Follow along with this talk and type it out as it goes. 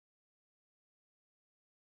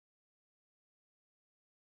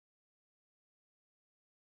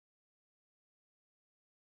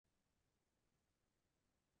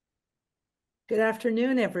Good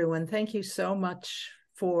afternoon, everyone. Thank you so much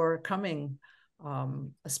for coming,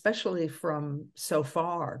 especially from so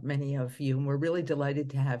far, many of you. And we're really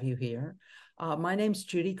delighted to have you here. My name's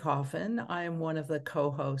Judy Coffin. I am one of the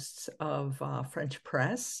co-hosts of French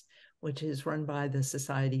Presse, which is run by the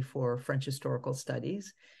Society for French Historical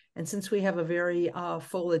Studies. And since we have a very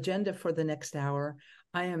full agenda for the next hour,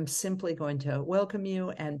 I am simply going to welcome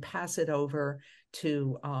you and pass it over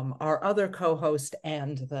to our other co-host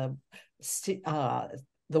and the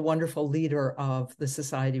wonderful leader of the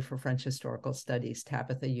Society for French Historical Studies,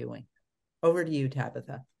 Tabitha Ewing. Over to you,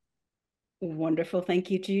 Tabitha. Wonderful.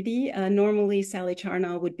 Thank you, Judy. Normally, Sally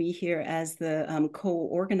Charnal would be here as the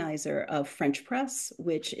co-organizer of French Presse,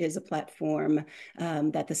 which is a platform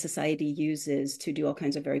that the Society uses to do all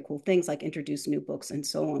kinds of very cool things like introduce new books and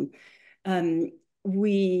so on.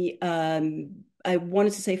 I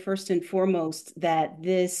wanted to say first and foremost that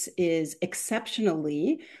this is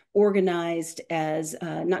exceptionally organized as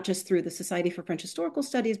not just through the Society for French Historical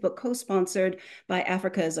Studies, but co-sponsored by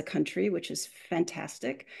Africa as a Country, which is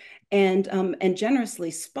fantastic, and generously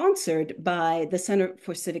sponsored by the Center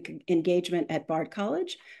for Civic Engagement at Bard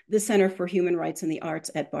College, the Center for Human Rights and the Arts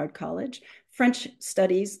at Bard College, French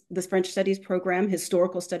Studies, the French Studies Program,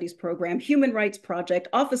 Historical Studies Program, Human Rights Project,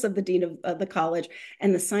 Office of the Dean of the College,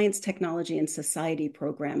 and the Science, Technology, and Society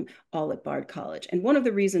Program, all at Bard College. And one of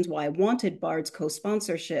the reasons why I wanted Bard's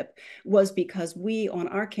co-sponsorship was because we on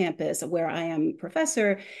our campus, where I am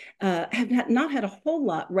professor, have not had a whole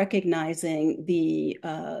lot recognizing the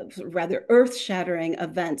rather earth-shattering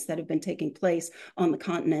events that have been taking place on the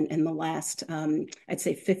continent in the last, I'd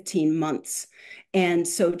say, 15 months. And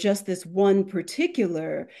so just this one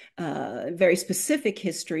particular, very specific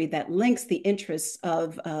history that links the interests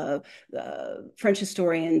of French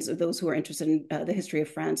historians, or those who are interested in the history of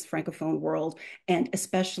France, Francophone world, and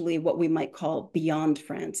especially what we might call beyond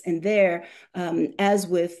France. And there, as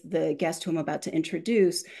with the guest who I'm about to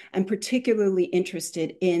introduce, I'm particularly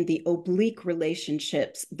interested in the oblique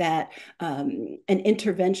relationships that an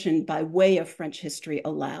intervention by way of French history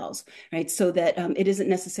allows, right? So that it isn't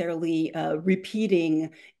necessarily repeating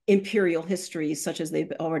imperial histories such as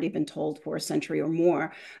they've already been told for a century or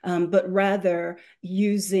more, but rather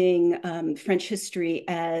using French history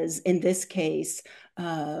as, in this case,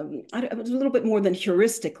 a little bit more than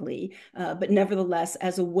heuristically, but nevertheless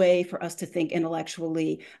as a way for us to think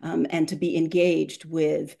intellectually and to be engaged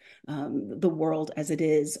with the world as it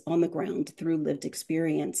is on the ground through lived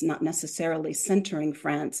experience, not necessarily centering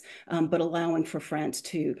France, but allowing for France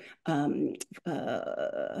to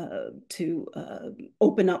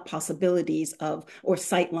open up possibilities of or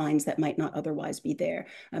sight lines that might not otherwise be there.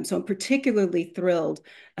 So I'm particularly thrilled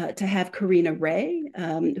to have Carina Rey,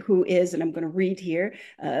 who is, and I'm going to read here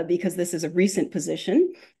because this is a recent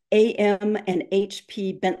position, AM and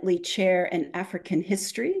HP Bentley Chair in African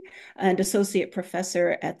History and Associate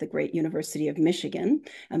Professor at the Great University of Michigan.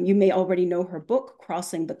 You may already know her book,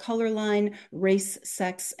 Crossing the Color Line, Race,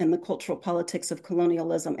 Sex, and the Cultural Politics of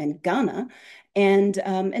Colonialism in Ghana.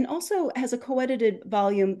 And also has a co-edited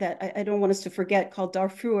volume that I don't want us to forget called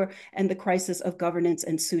Darfur and the Crisis of Governance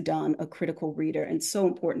in Sudan, a critical reader. And so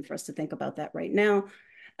important for us to think about that right now.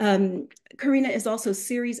 Carina is also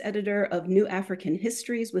series editor of New African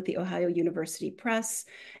Histories with the Ohio University Press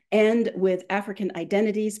and with African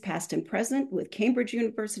Identities, Past and Present with Cambridge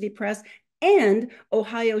University Press, and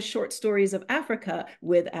Ohio Short Stories of Africa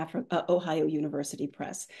with Ohio University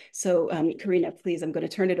Press. So Carina, please, I'm going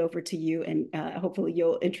to turn it over to you, and hopefully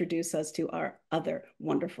you'll introduce us to our other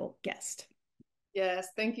wonderful guest. Yes,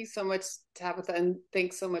 thank you so much, Tabitha, and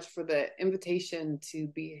thanks so much for the invitation to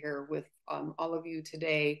be here with all of you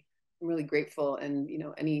today. I'm really grateful, and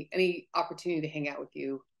any opportunity to hang out with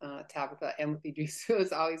you, Tabitha, and with Idrissou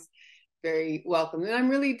is always very welcome. And I'm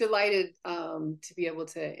really delighted to be able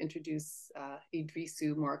to introduce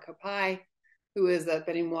Idrissou Mora-Kpai, who is a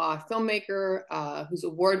Beninois filmmaker whose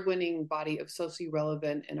award-winning body of socially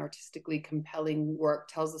relevant and artistically compelling work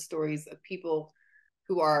tells the stories of people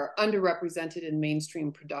who are underrepresented in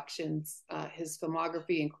mainstream productions. His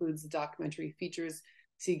filmography includes the documentary features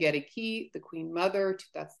Sigeti, The Queen Mother,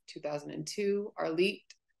 2002, Arlit,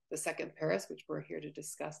 The Second Paris, which we're here to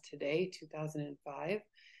discuss today, 2005,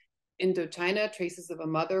 Indochina, Traces of a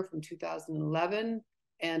Mother from 2011,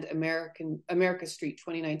 and America Street,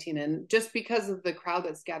 2019. And just because of the crowd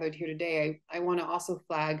that's gathered here today, I want to also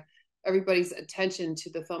flag everybody's attention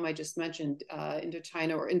to the film I just mentioned,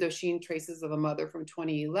 Indochina or Indochine, Traces of a Mother from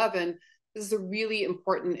 2011. This is a really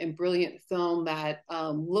important and brilliant film that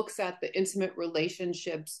looks at the intimate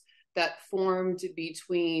relationships that formed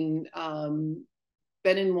between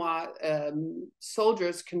Beninois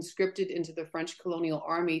soldiers conscripted into the French colonial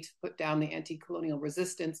army to put down the anti-colonial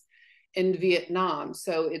resistance in Vietnam.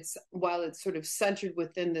 So while it's sort of centered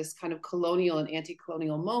within this kind of colonial and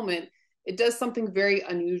anti-colonial moment, it does something very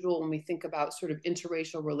unusual when we think about sort of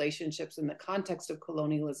interracial relationships in the context of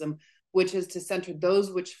colonialism, which is to center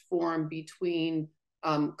those which form between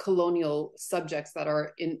colonial subjects that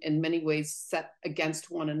are in many ways set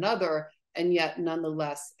against one another, and yet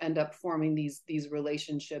nonetheless end up forming these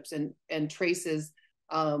relationships, and traces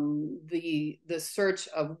the search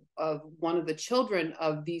of one of the children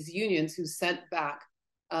of these unions who's sent back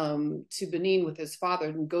to Benin with his father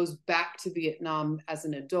and goes back to Vietnam as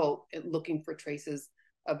an adult looking for traces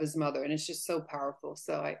of his mother. And it's just so powerful.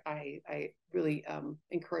 So I really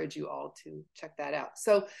encourage you all to check that out.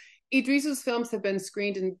 So Idrissou's films have been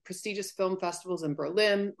screened in prestigious film festivals in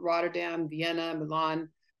Berlin, Rotterdam, Vienna, Milan,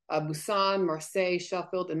 Busan, Marseille,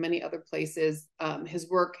 Sheffield, and many other places. His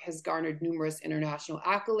work has garnered numerous international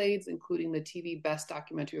accolades, including the TV Best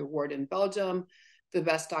Documentary Award in Belgium, the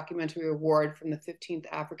Best Documentary Award from the 15th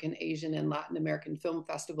African, Asian, and Latin American Film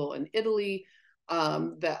Festival in Italy,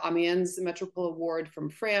 the Amiens Metropole Award from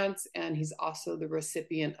France, and he's also the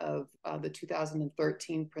recipient of the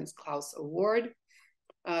 2013 Prince Claus Award.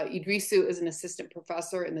 Idrissou is an assistant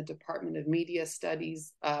professor in the Department of Media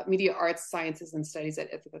Studies, Media Arts, Sciences, and Studies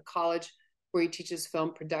at Ithaca College, where he teaches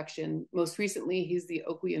film production. Most recently, he's the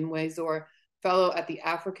Okwi Nwezor Fellow at the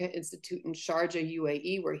Africa Institute in Sharjah,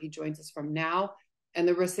 UAE, where he joins us from now, and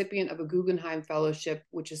the recipient of a Guggenheim Fellowship,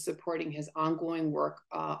 which is supporting his ongoing work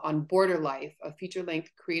on Border Life, a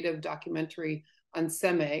feature-length creative documentary on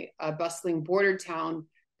Seme, a bustling border town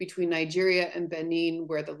between Nigeria and Benin,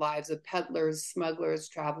 where the lives of peddlers, smugglers,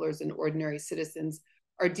 travelers, and ordinary citizens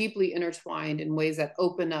are deeply intertwined in ways that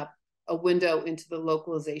open up a window into the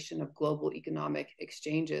localization of global economic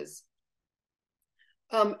exchanges.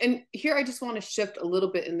 And here I just want to shift a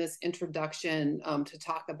little bit in this introduction to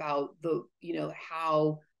talk about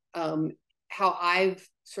how I've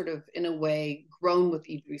sort of, in a way, grown with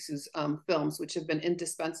Idrissou's films, which have been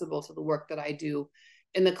indispensable to the work that I do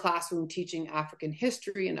in the classroom teaching African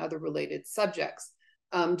history and other related subjects.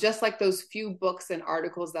 Just like those few books and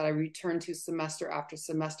articles that I return to semester after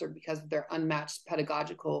semester because of their unmatched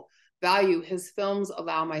pedagogical value, his films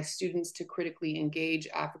allow my students to critically engage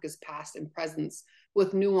Africa's past and presence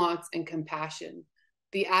with nuance and compassion.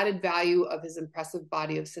 The added value of his impressive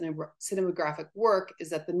body of cinematographic work is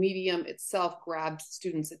that the medium itself grabs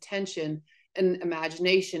students' attention and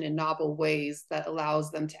imagination in novel ways that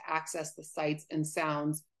allows them to access the sights and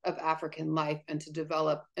sounds of African life and to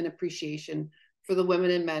develop an appreciation for the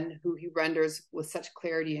women and men who he renders with such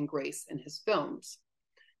clarity and grace in his films.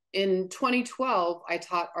 In 2012, I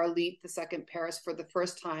taught Arlit, the second Paris, for the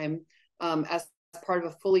first time as part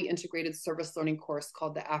of a fully integrated service learning course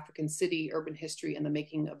called The African City, Urban History and the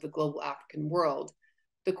Making of the Global African World.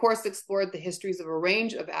 The course explored the histories of a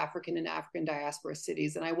range of African and African diaspora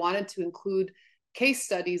cities, and I wanted to include case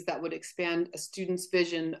studies that would expand a student's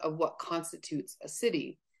vision of what constitutes a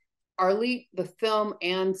city. Arlit, the film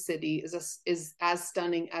and city, is as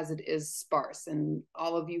stunning as it is sparse, and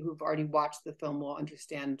all of you who've already watched the film will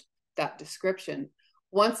understand that description.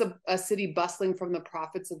 Once a city bustling from the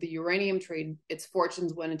profits of the uranium trade, its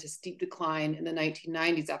fortunes went into steep decline in the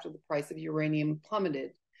 1990s after the price of uranium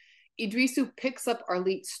plummeted. Idrissou picks up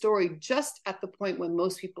Arlit's story just at the point when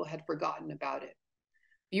most people had forgotten about it.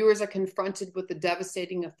 Viewers are confronted with the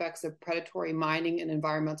devastating effects of predatory mining and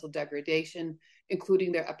environmental degradation,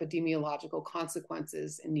 including their epidemiological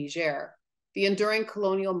consequences in Niger. The enduring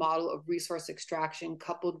colonial model of resource extraction,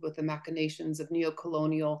 coupled with the machinations of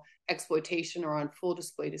neo-colonial exploitation, are on full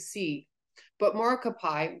display to see. But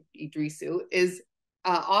Mora-Kpai, Idrissou, is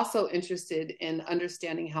also interested in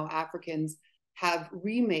understanding how Africans have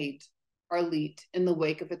remade Arlit in the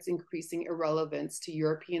wake of its increasing irrelevance to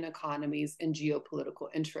European economies and geopolitical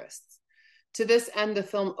interests. To this end, the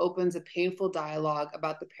film opens a painful dialogue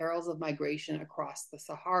about the perils of migration across the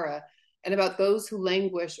Sahara and about those who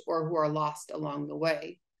languish or who are lost along the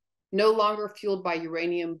way. No longer fueled by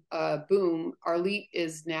uranium boom, Arlit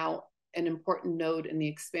is now an important node in the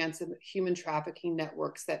expansive human trafficking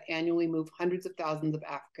networks that annually move hundreds of thousands of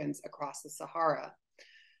Africans across the Sahara.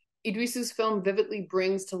 Idrissou's film vividly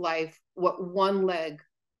brings to life what one leg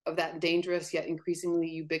of that dangerous yet increasingly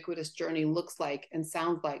ubiquitous journey looks like and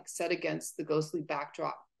sounds like, set against the ghostly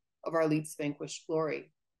backdrop of Arlit's vanquished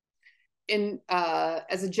glory.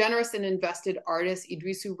 As a generous and invested artist,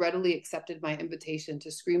 Idrissou readily accepted my invitation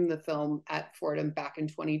to screen the film at Fordham back in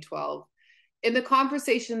 2012. In the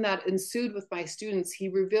conversation that ensued with my students, he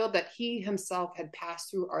revealed that he himself had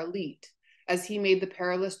passed through Arlit as he made the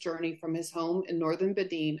perilous journey from his home in northern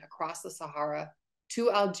Benin across the Sahara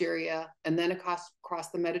to Algeria and then across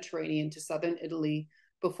the Mediterranean to southern Italy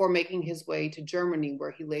before making his way to Germany,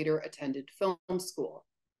 where he later attended film school.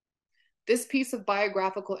 This piece of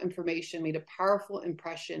biographical information made a powerful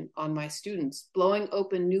impression on my students, blowing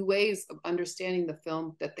open new ways of understanding the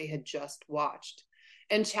film that they had just watched,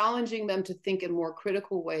 and challenging them to think in more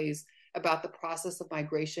critical ways about the process of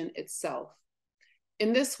migration itself.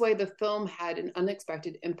 In this way, the film had an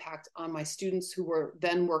unexpected impact on my students who were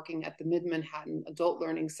then working at the Mid-Manhattan Adult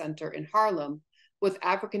Learning Center in Harlem with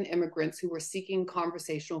African immigrants who were seeking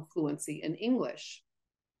conversational fluency in English.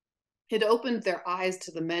 It opened their eyes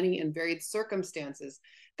to the many and varied circumstances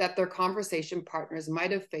that their conversation partners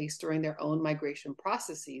might have faced during their own migration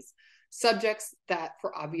processes, subjects that,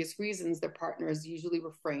 for obvious reasons, their partners usually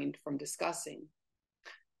refrained from discussing.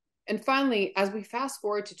 And finally, as we fast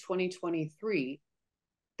forward to 2023,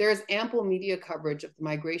 there is ample media coverage of the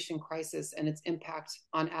migration crisis and its impact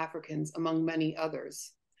on Africans, among many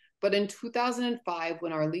others. But in 2005,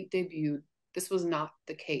 when Arlit debuted, this was not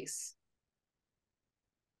the case.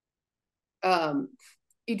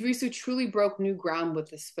 Idrissou truly broke new ground with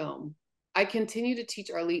this film. I continue to teach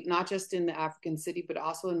Arlit not just in the African city, but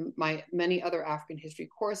also in my many other African history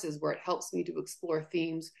courses, where it helps me to explore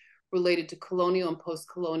themes related to colonial and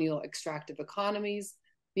post-colonial extractive economies,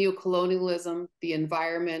 neocolonialism, the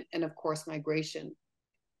environment, and of course, migration.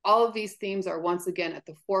 All of these themes are once again at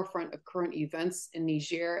the forefront of current events in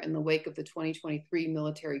Niger in the wake of the 2023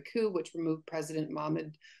 military coup, which removed President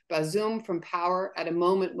Mohamed Bazoum from power at a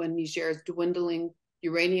moment when Niger's dwindling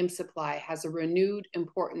uranium supply has a renewed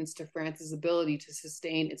importance to France's ability to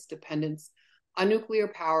sustain its dependence on nuclear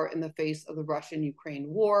power in the face of the Russian-Ukraine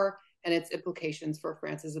war and its implications for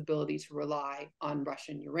France's ability to rely on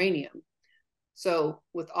Russian uranium. So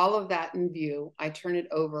with all of that in view, I turn it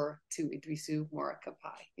over to Idrissou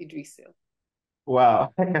Mora-Kpai. Idrissou.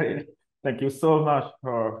 Wow, thank you so much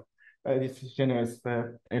for this generous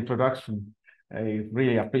introduction. I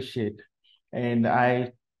really appreciate. And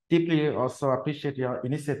I deeply also appreciate your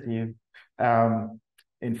initiative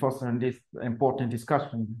in fostering this important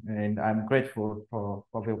discussion. And I'm grateful for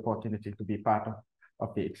the opportunity to be part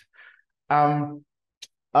of it.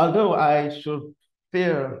 Although I should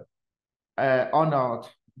feel honored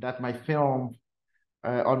that my film,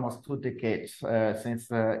 almost 2 decades since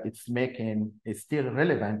its making, is still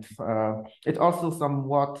relevant. It's also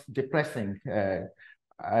somewhat depressing.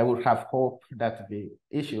 I would have hoped that the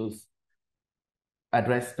issues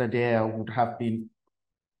addressed there would have been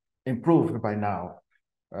improved by now.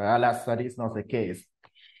 Alas, that is not the case.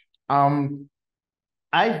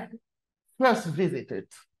 I first visited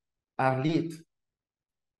Arlit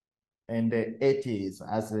in the 80s,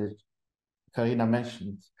 as Carina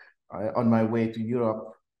mentioned, on my way to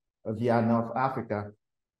Europe via North Africa.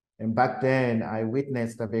 And back then, I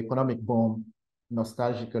witnessed the economic boom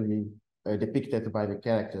nostalgically depicted by the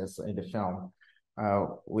characters in the film,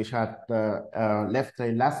 which had left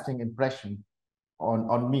a lasting impression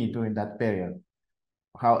on me during that period.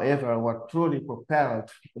 However, what truly propelled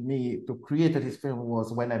me to create this film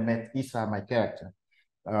was when I met Issa, my character,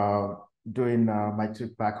 during my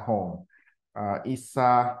trip back home.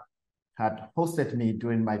 Issa had hosted me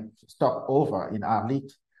during my stopover in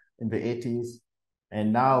Arlit in the 80s,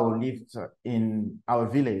 and now lived in our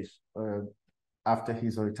village after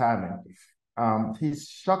his retirement. His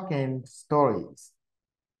shocking stories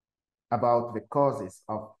about the causes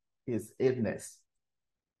of his illness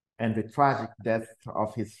and the tragic death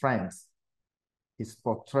of his friends, his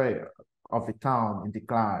portrayal of the town in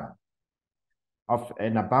decline, of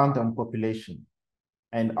an abandoned population,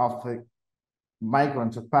 and of the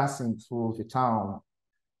migrants passing through the town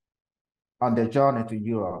on their journey to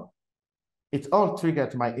Europe. It all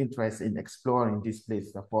triggered my interest in exploring this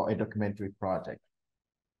place for a documentary project.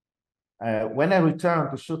 When I returned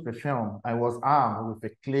to shoot the film, I was armed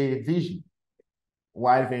with a clear vision.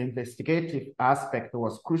 While the investigative aspect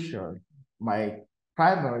was crucial, my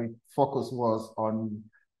primary focus was on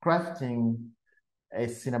crafting a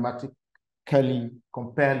cinematically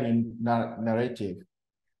compelling narrative.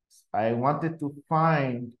 I wanted to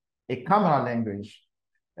find a camera language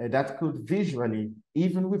that could visually,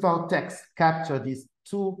 even without text, capture these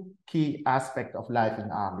 2 key aspects of life in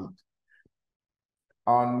Arlit.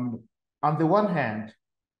 On the one hand,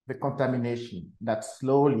 the contamination that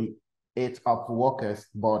slowly ate up workers'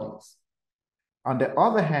 bodies. On the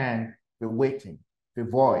other hand, the waiting, the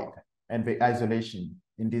void, and the isolation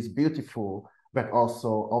in this beautiful but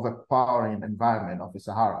also overpowering environment of the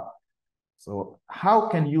Sahara. So how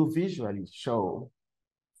can you visually show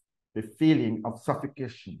the feeling of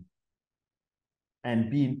suffocation and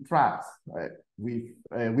being trapped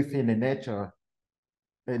within a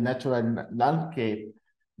natural landscape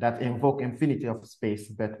that invoke infinity of space,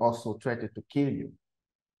 but also threaten to kill you.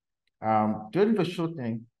 During the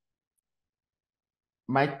shooting,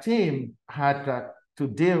 my team had to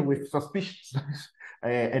deal with suspicion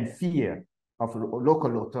and fear of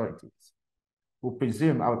local authorities, who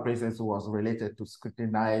presumed our presence was related to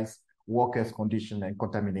scrutinize workers' condition and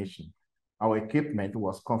contamination. Our equipment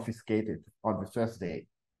was confiscated on the first day.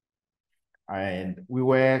 And we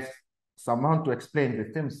were summoned to explain the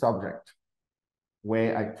theme subject,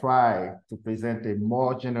 where I try to present a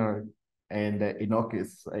more general and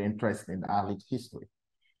innocuous interest in Arlit history.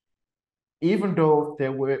 Even though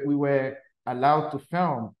we were allowed to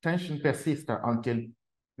film, tension persisted until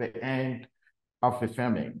the end of the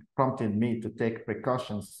filming, prompting me to take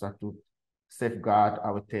precautions to safeguard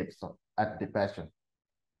our tapes at departure.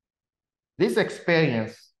 This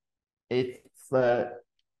experience, it's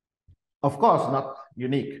of course not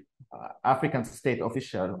unique. African state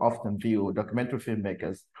officials often view documentary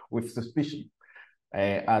filmmakers with suspicion,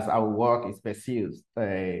 as our work is perceived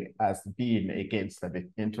as being against the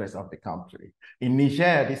interests of the country. In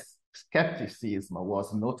Niger, this skepticism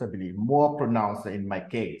was notably more pronounced in my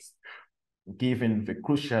case, given the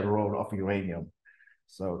crucial role of uranium.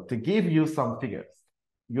 So to give you some figures,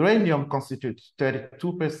 uranium constitutes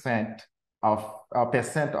 32% of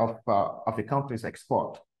the country's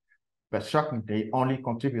export, but shockingly only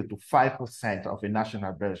contribute to 5% of the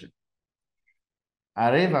national budget.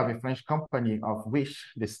 Areva, the French company of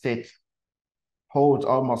which the state holds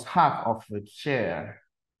almost half of the share,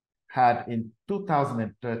 had in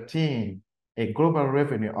 2013 a global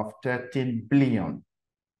revenue of 13 billion,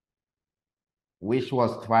 which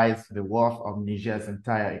was twice the worth of Niger's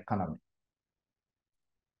entire economy.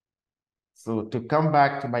 So to come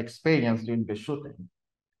back to my experience during the shooting,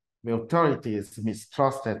 the authorities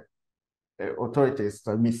mistrusted,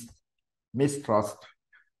 mistrust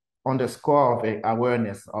on the score of the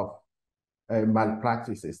awareness of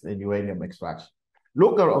malpractices in uranium extraction.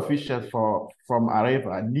 Local officials from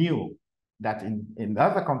Areva knew that in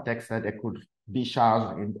other contexts that they could be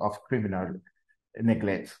charged of criminal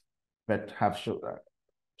neglect, but have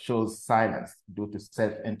shows silence due to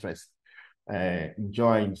self-interest,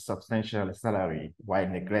 enjoying substantial salary while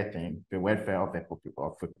neglecting the welfare of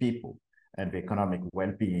the people and the economic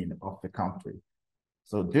well-being of the country.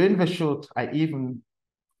 So during the shoot, I even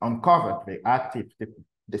uncovered the active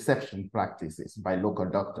deception practices by local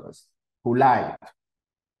doctors who lied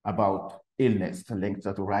about illness linked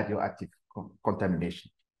to radioactive contamination.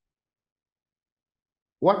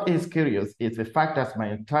 What is curious is the fact that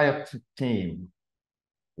my entire team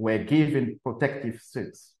were given protective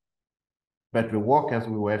suits, but the workers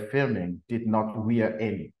we were filming did not wear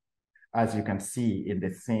any, as you can see in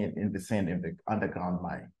the scene in the underground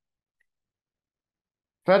mine.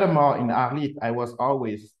 Furthermore, in Arlit, I was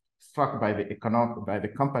always struck by the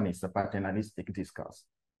company's paternalistic discourse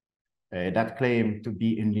that claimed to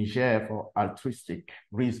be in Niger for altruistic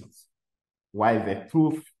reasons, while the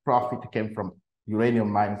true profit came from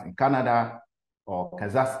uranium mines in Canada or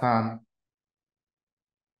Kazakhstan.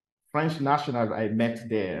 French nationals I met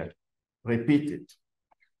there repeated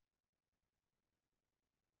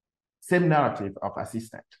same narrative of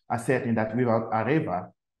assistance, asserting that without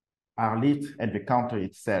Areva, Arlit and the country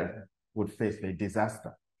itself would face a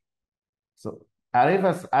disaster. So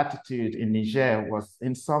Areva's attitude in Niger was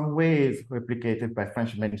in some ways replicated by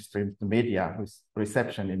French mainstream media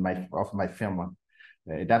reception of my film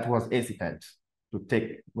that was hesitant to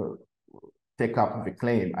take up the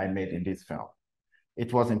claim I made in this film.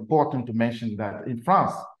 It was important to mention that in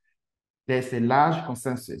France, there's a large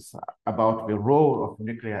consensus about the role of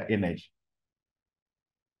nuclear energy.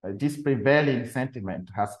 This prevailing sentiment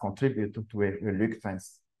has contributed to a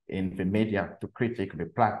reluctance in the media to critique the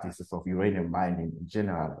practices of uranium mining in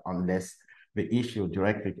general, unless the issue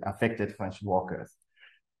directly affected French workers.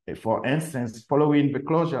 For instance, following the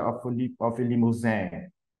closure of the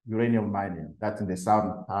Limousin uranium mining, that's in the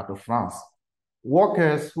southern part of France,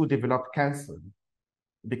 workers who developed cancer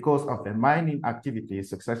because of the mining activity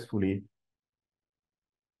successfully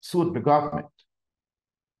sued the government.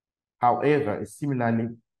 However, a similarly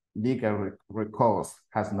legal recourse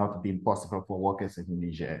has not been possible for workers in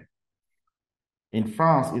Niger. In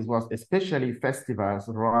France, it was especially festivals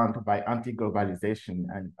run by anti-globalization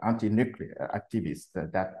and anti-nuclear activists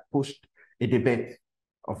that pushed a debate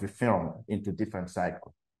of the film into different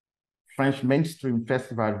cycles. French mainstream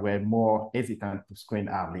festivals were more hesitant to screen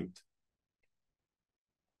Arlit.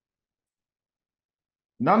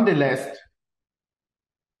 Nonetheless,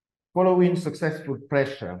 following successful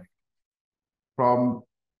pressure from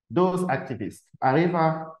those activists,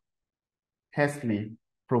 Areva hastily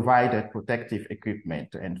provided protective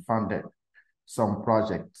equipment and funded some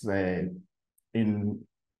projects in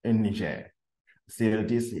Niger. Still,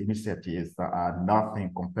 these initiatives are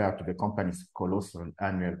nothing compared to the company's colossal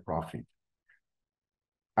annual profit.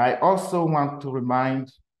 I also want to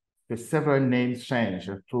remind the several name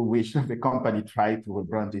changes through which the company tried to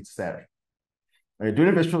rebrand itself.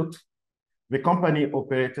 During the shoot, the company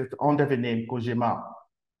operated under the name Kojima,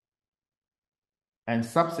 and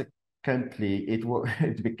subsequently it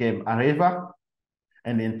became Areva,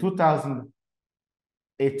 and in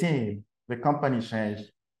 2018, the company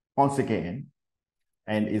changed once again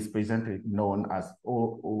and is presently known as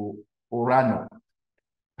Urano.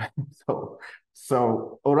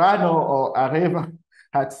 so Urano or Areva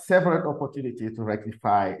had several opportunities to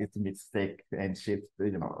rectify its mistake and shift,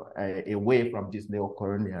 away from this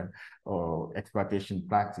neo-colonial or exploitation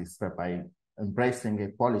practice by embracing a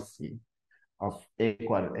policy of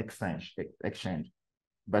equal exchange.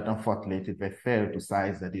 But unfortunately, they failed to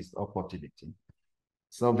seize this opportunity.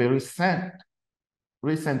 So the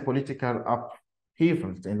recent political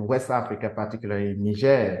upheavals in West Africa, particularly in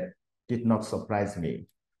Niger, did not surprise me.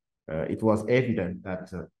 It was evident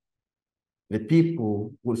that the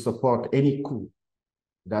people would support any coup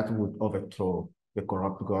that would overthrow the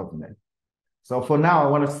corrupt government. So for now, I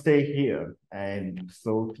want to stay here, and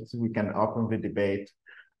so we can open the debate.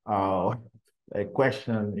 A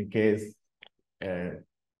question in case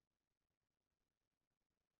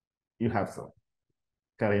you have some.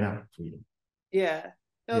 Carina, please. Yeah.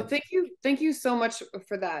 No, Yeah. Thank you so much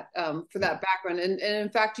for that background. And in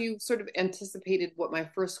fact, you sort of anticipated what my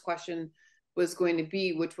first question was going to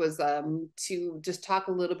be, which was to just talk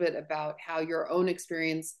a little bit about how your own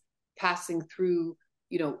experience passing through,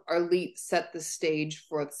 Arlit set the stage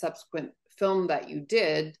for the subsequent film that you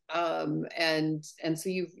did. And so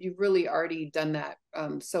you've really already done that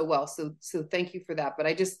so well. So thank you for that. But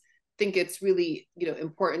I just think it's really,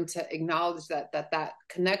 important to acknowledge that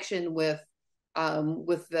connection with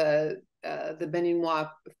the Beninois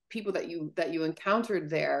people that you encountered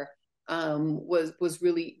there was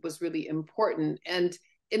really important. And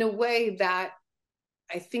in a way that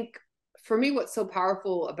I think for me, what's so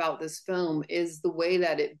powerful about this film is the way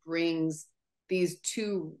that it brings these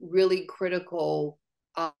two really critical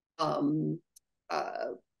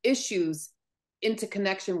issues into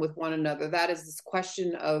connection with one another. That is this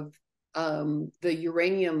question of the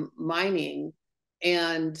uranium mining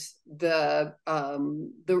and the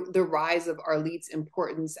rise of Arlit's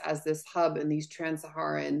importance as this hub in these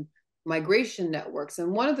trans-Saharan migration networks.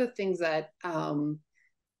 And one of the things that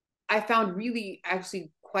I found really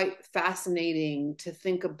actually quite fascinating to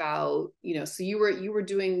think about, so you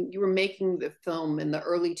were making the film in the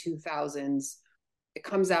early 2000s. It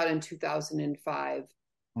comes out in 2005.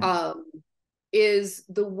 Is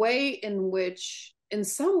the way in which, in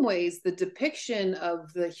some ways, the depiction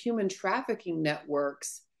of the human trafficking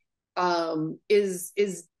networks is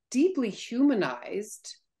deeply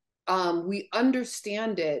humanized. We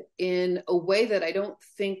understand it in a way that I don't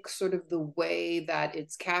think sort of the way that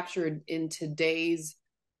it's captured in today's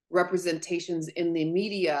representations in the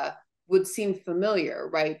media would seem familiar,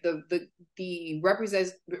 right? The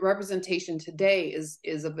representation today is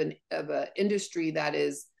of an industry that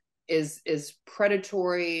is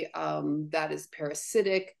predatory, that is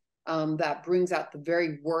parasitic, that brings out the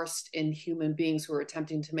very worst in human beings who are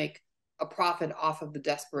attempting to make a profit off of the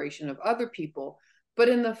desperation of other people. But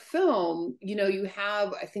in the film, you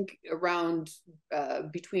have, I think, around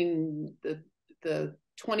between the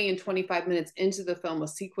 20 and 25 minutes into the film, a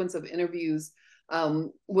sequence of interviews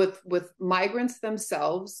with migrants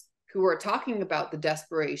themselves who are talking about the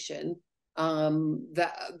desperation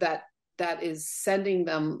that is sending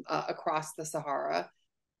them across the Sahara,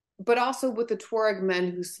 but also with the Tuareg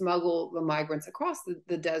men who smuggle the migrants across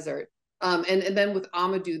the desert. And then with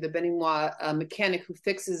Amadou, the Beninois mechanic who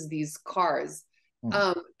fixes these cars.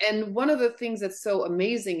 And one of the things that's so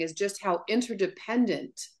amazing is just how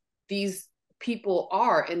interdependent these people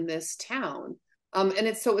are in this town. And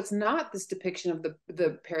it's not this depiction of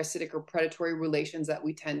the parasitic or predatory relations that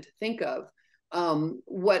we tend to think of.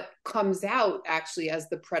 What comes out actually as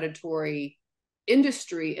the predatory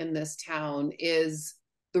industry in this town is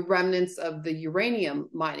the remnants of the uranium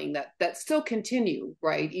mining that still continue,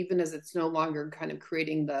 right? Even as it's no longer kind of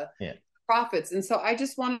creating the profits. And so I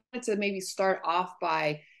just wanted to maybe start off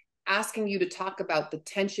by asking you to talk about the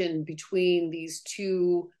tension between these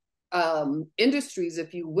two industries,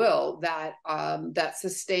 if you will, that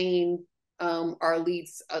sustain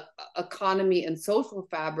Arlit's economy and social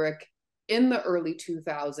fabric in the early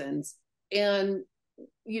 2000s, and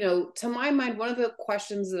to my mind, one of the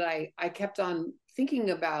questions that I kept on thinking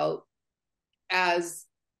about as,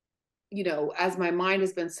 as my mind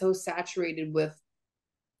has been so saturated with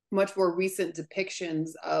much more recent depictions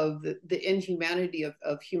of the inhumanity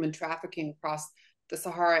of human trafficking across the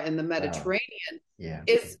Sahara and the Mediterranean,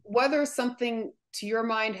 is whether something, to your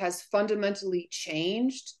mind, has fundamentally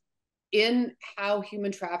changed in how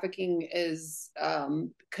human trafficking is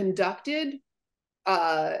conducted,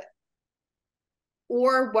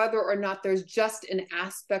 or whether or not there's just an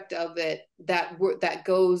aspect of it that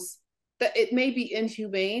it may be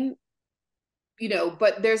inhumane,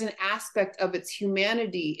 but there's an aspect of its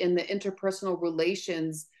humanity in the interpersonal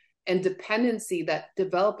relations and dependency that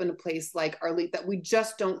develop in a place like Arlit that we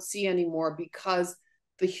just don't see anymore, because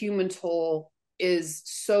the human toll is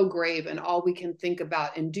so grave, and all we can think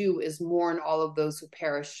about and do is mourn all of those who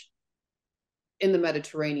perish in the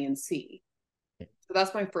Mediterranean Sea. So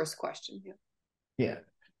that's my first question. Yeah.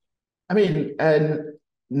 I mean, and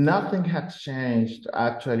nothing had changed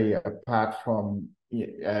actually, apart from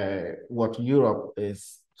what Europe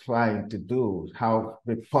is trying to do, how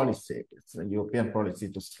the policy, it's a European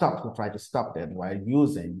policy to try to stop them, while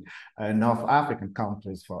using North African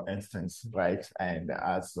countries, for instance, right? And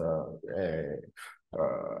as a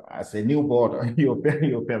new border,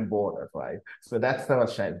 European border, right? So that's not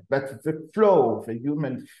a shame. But the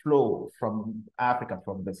human flow from Africa,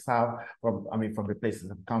 from the south, from the places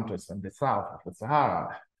and countries in the south of the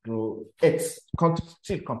Sahara, it's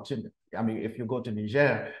still continuing. I mean, if you go to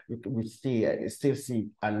Niger, we still see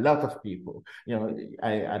a lot of people.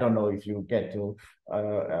 I don't know if you get to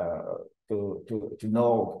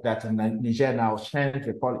know that Niger now changed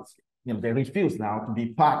the policy. They refuse now to be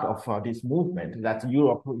part of this movement that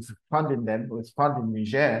Europe is funding them, is funding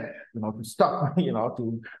Niger, to stop,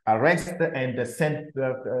 to arrest and send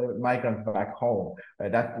the migrants back home.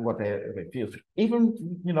 That's what they refuse. Even,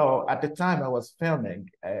 at the time I was filming,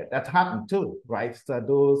 that happened too, right?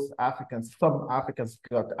 So some Africans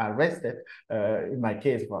got arrested. In my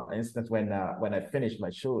case, for instance, when I finished my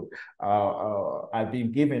shoot, I've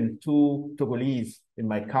been given 2 Togolese in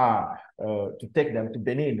my car to take them to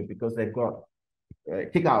Benin because they got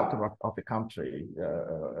kicked out of the country.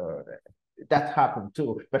 That happened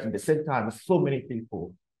too. But at the same time, so many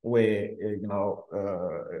people were,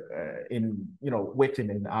 waiting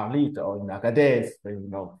in Arlit or in Agadez,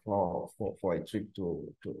 for a trip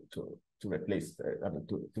to replace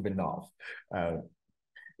to the north.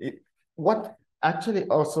 What actually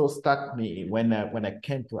also struck me when I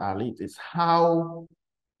came to Arlit is how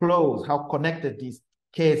close, how connected these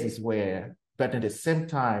cases were, but at the same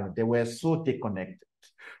time, they were so disconnected,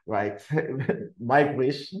 right?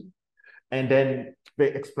 Migration, and then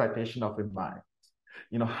the exploitation of the mines.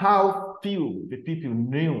 How few the people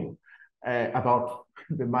knew about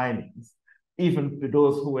the minings, even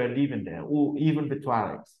those who were living there, or even the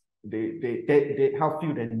Tuaregs. How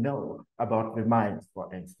few they know about the mines,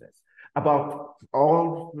 for instance. About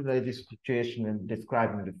all the situation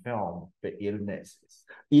described in the film, the illnesses,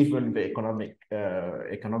 even the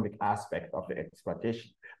economic aspect of the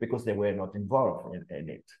exploitation, because they were not involved in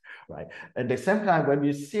it, right? At the same time, when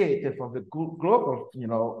you see it from the global,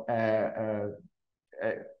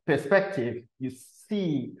 perspective, you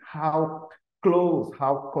see how close,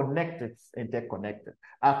 how connected, interconnected.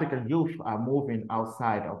 African youth are moving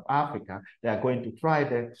outside of Africa. They are going to try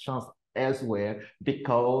their chance elsewhere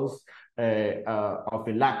because of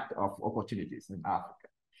the lack of opportunities in Africa.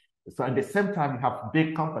 So at the same time, you have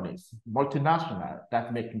big companies, multinational,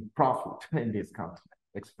 that making profit in this country,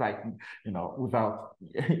 exploiting, without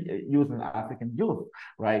using African youth,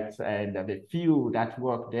 right? And the few that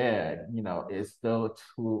work there, is those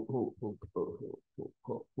who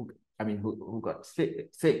got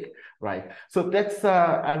sick, right? So that's,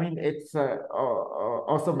 it's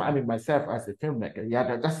also, myself as a filmmaker,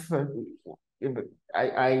 that's,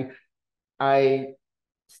 I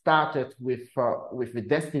started with the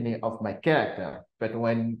destiny of my character, but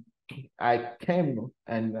when I came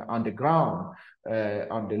and on the ground,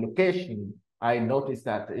 on the location, I noticed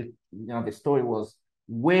that the story was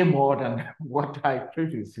way more than what I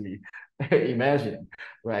previously imagined,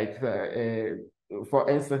 right? For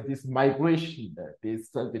instance, this migration,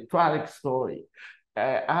 the tragic story,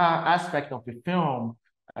 aspect of the film,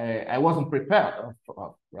 I wasn't prepared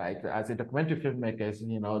of, right? As a documentary filmmaker,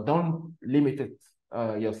 don't limit it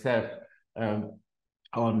yourself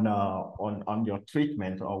on your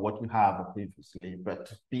treatment or what you have previously,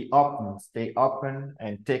 but be open, stay open,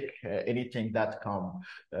 and take anything that come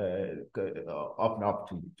open up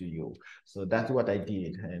to you. So that's what I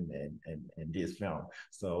did in this film.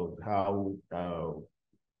 So how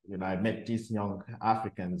I met these young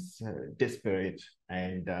Africans, desperate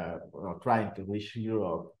and trying to reach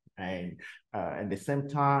Europe. And at the same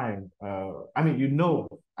time, I know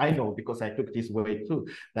because I took this way too,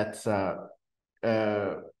 that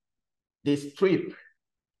this trip,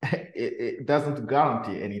 it doesn't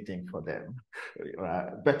guarantee anything for them.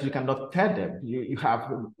 But you cannot tell them. You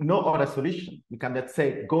have no other solution. You cannot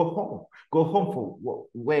say, go home. Go home for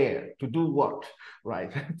where? To do what?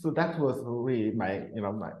 Right? So that was really my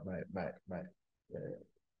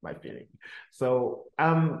feeling. So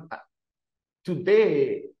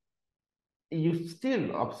today, you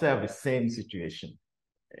still observe the same situation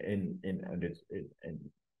in the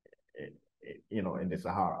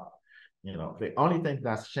Sahara. The only thing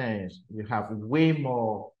that's changed, you have way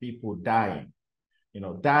more people dying,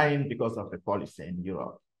 dying because of the policy in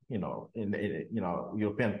Europe,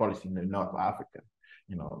 European policy in the North Africa,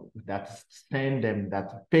 that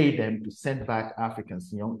pay them to send back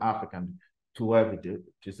Africans, young Africans, to where the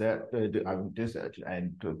desert,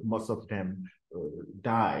 and most of them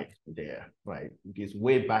die there, right? Because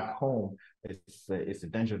way back home, it's a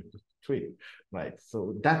dangerous trip, right?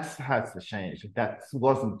 So that has to change. That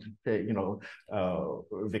wasn't, the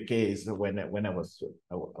case when I was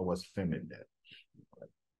filming there.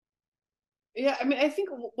 Yeah, I mean, I think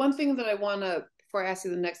one thing that I want to, before I ask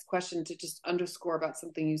you the next question, to just underscore about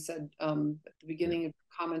something you said at the beginning of the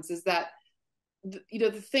comments is that,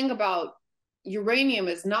 the thing about uranium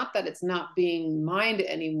is not that it's not being mined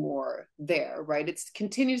anymore there, right? It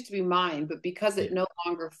continues to be mined, but because it no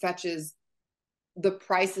longer fetches the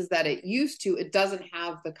prices that it used to, it doesn't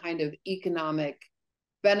have the kind of economic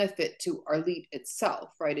benefit to Arlit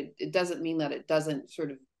itself, right? It doesn't mean that it doesn't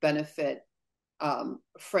sort of benefit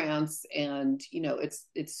France and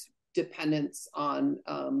its dependence on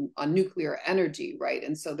nuclear energy, right?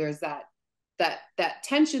 And so there's that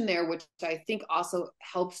tension there, which I think also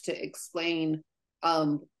helps to explain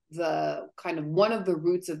the kind of one of the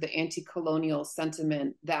roots of the anti-colonial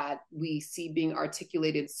sentiment that we see being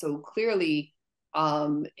articulated so clearly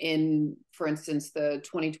in, for instance, the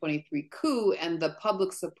 2023 coup and the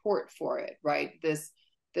public support for it, right? This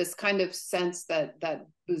kind of sense that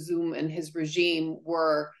Bazoum and his regime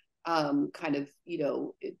were kind of,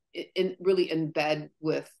 really in bed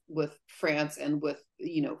with France and with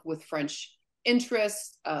French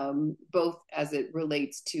interests, both as it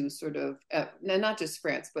relates to sort of not just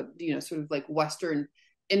France, but sort of like Western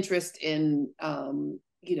interest in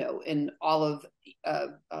in all of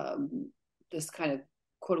this kind of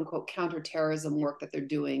quote unquote counterterrorism work that they're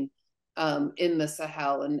doing in the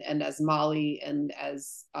Sahel, and as Mali and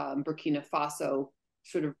as Burkina Faso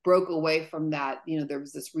sort of broke away from that, there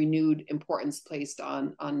was this renewed importance placed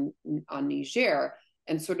on Niger,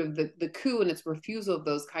 and sort of the coup and its refusal of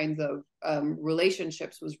those kinds of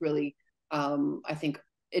relationships was really, I think,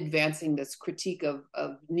 advancing this critique of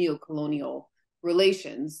neo-colonial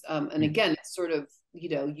relations. And again, it's sort of,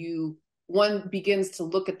 one begins to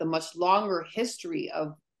look at the much longer history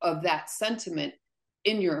of that sentiment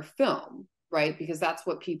in your film, right? Because that's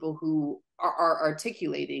what people who are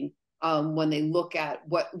articulating when they look at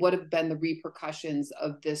what have been the repercussions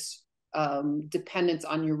of this dependence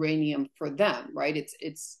on uranium for them, right?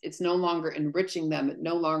 It's no longer enriching them. It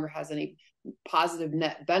no longer has any positive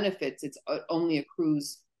net benefits. It only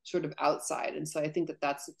accrues sort of outside. And so I think that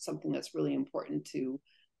that's something that's really important to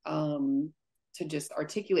just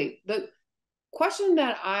articulate. The question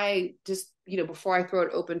that I just, before I throw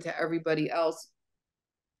it open to everybody else,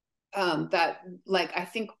 that like, I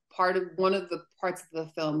think one of the parts of the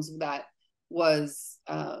films that was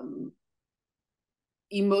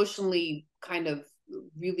emotionally kind of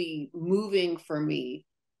really moving for me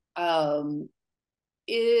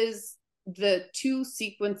is the two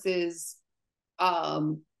sequences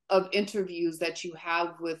of interviews that you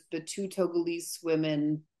have with the two Togolese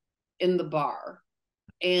women in the bar.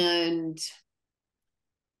 And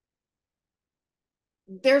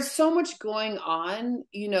there's so much going on,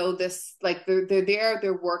 this, like, they're there,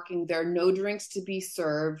 they're working, there are no drinks to be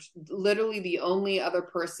served. Literally the only other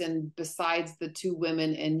person besides the two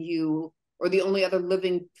women and you, or the only other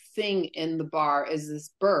living thing in the bar, is this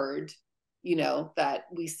bird, that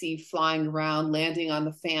we see flying around, landing on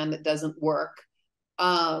the fan that doesn't work.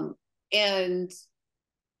 And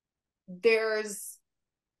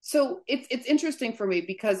so it's interesting for me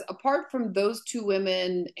because apart from those two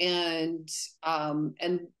women and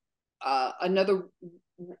another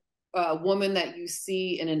woman that you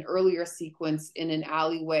see in an earlier sequence in an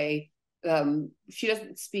alleyway, she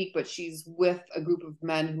doesn't speak, but she's with a group of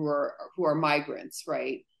men who are migrants,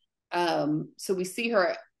 right? So we see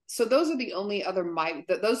her. So those are the only other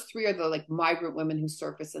those three are the like migrant women who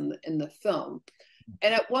surface in the film.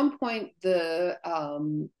 And at one point,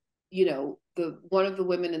 one of the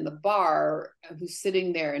women in the bar who's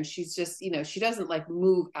sitting there, and she's just, she doesn't like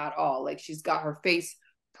move at all. Like she's got her face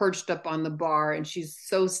perched up on the bar and she's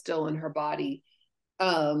so still in her body.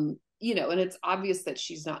 And it's obvious that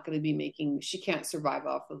she's not going to be she can't survive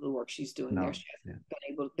off of the work she's doing there. She hasn't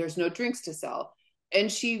been able, there's no drinks to sell.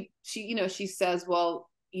 And she says, well,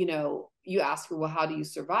 you ask her, well, how do you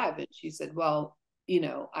survive? And she said, well,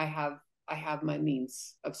 I have my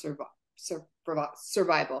means of survival. So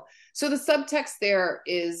the subtext there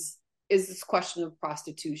is this question of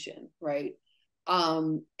prostitution, right?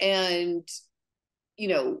 And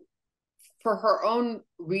for her own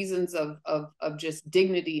reasons of just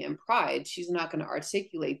dignity and pride, she's not going to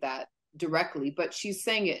articulate that directly, but she's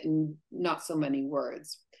saying it in not so many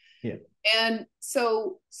words. Yeah. And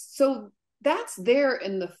so that's there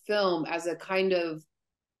in the film as a kind of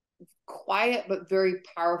quiet but very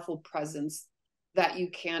powerful presence that you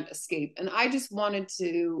can't escape. And I just wanted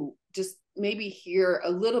to just maybe hear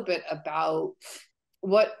a little bit about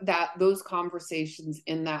what those conversations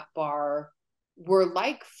in that bar were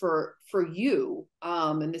like for you,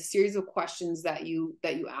 and the series of questions that you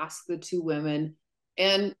asked the two women,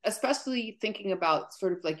 and especially thinking about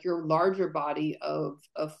sort of like your larger body of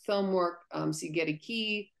film work,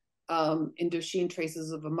 Sigeri, Indochine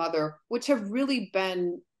Traces of a Mother, which have really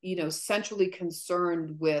been, centrally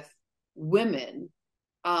concerned with women.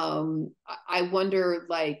 I wonder,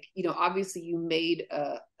 like, obviously you made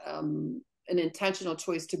an intentional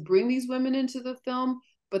choice to bring these women into the film,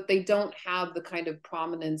 but they don't have the kind of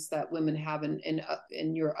prominence that women have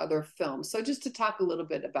in your other films. So just to talk a little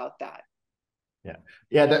bit about that.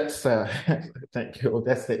 Yeah, that's thank you.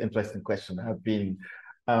 That's an interesting question. I've been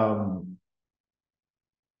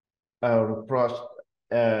reproached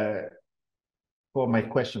for my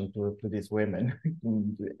question to these women.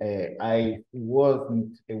 I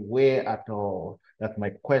wasn't aware at all that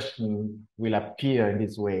my question will appear in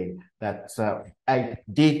this way. That I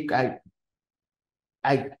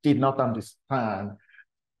did not understand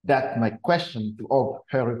that my question or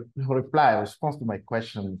her reply, response to my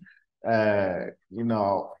question,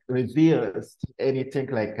 reveals anything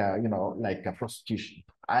like like a prostitution.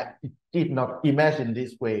 I did not imagine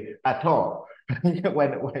this way at all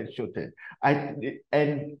when shooting.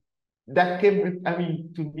 And that came,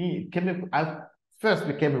 to me, I first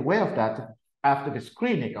became aware of that after the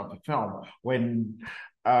screening of the film, when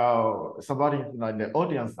somebody in the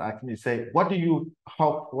audience actually say, what do you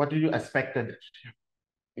expected,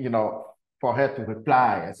 for her to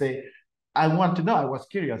reply? I say, I want to know. I was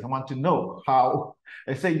curious. I want to know how.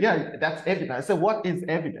 I say, yeah, that's evident. I say, what is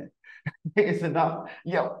evident? It's enough.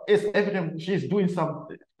 Yeah, it's evident she's doing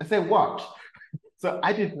something. I say, what? So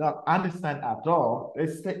I did not understand at all.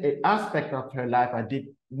 It's an aspect of her life I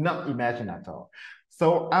did not imagine at all.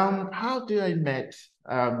 So how do I met?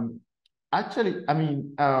 Actually,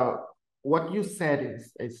 what you said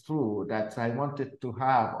is true, that I wanted to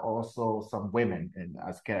have also some women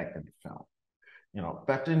as character in the film.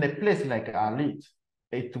 But in a place like Arlit,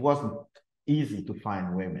 it wasn't easy to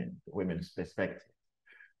find women's perspective.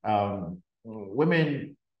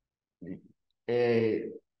 Women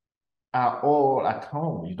are all at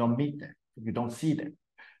home. You don't meet them. You don't see them,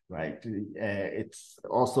 right? It's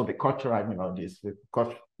also the culture.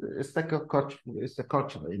 It's like a culture. It's a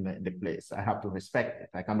culture in the place. I have to respect it.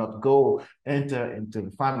 I cannot enter into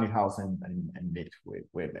the family house and meet with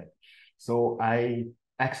women. So I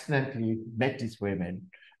accidentally met these women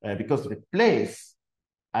because the place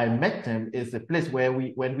I met them is the place where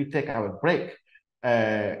when we take our break,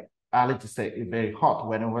 I like to say it's very hot.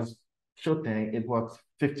 When I was shooting, it was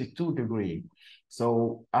 52 degrees.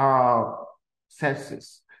 So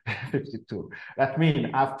Celsius, 52. That means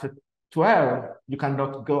after 12, you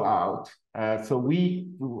cannot go out. So we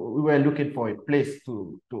were looking for a place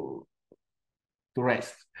to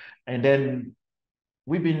rest. And then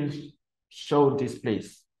we've been shown this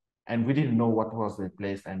place, and we didn't know what was the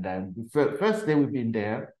place. And then the first day we've been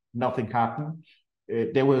there, nothing happened.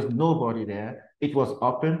 There was nobody there. It was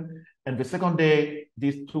open. And the second day,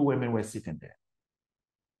 these two women were sitting there.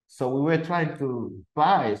 So we were trying to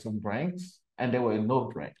buy some drinks, and there were no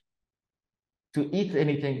drinks. To eat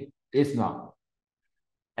anything is not.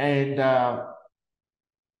 And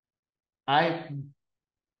I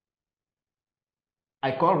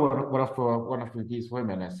called one of these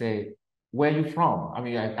women. I say, where are you from? I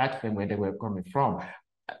asked them where they were coming from.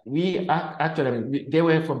 They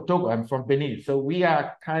were from Togo. I'm from Benin. So we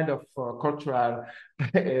are kind of cultural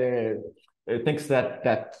things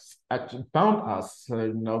that actually bound us.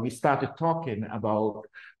 We started talking about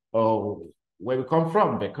where we come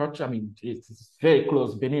from, the culture. It's very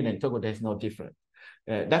close. Benin and Togo, there's no difference.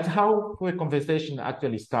 That's how the conversation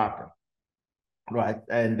actually started. Right.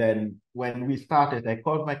 And then when we started, I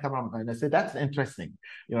called my cameraman and I said, that's interesting.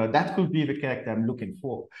 That could be the character I'm looking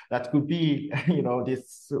for. That could be,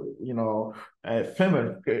 this,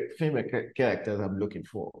 female characters I'm looking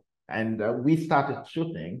for. And we started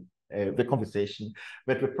shooting the conversation.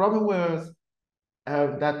 But the problem was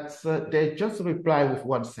that they just reply with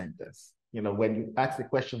one sentence. When you ask the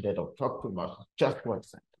question, they don't talk too much, just one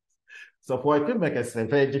sentence. So for a filmmaker, it's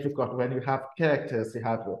very difficult when you have characters, you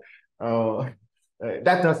have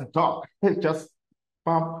that doesn't talk. It just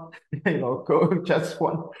pump, go just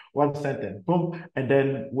one sentence, boom, and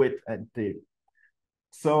then wait and take.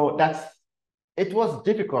 So it was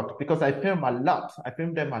difficult because I filmed a lot. I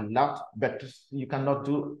filmed them a lot, but you cannot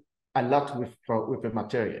do a lot with the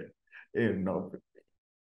material,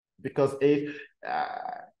 because if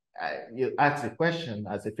you ask a question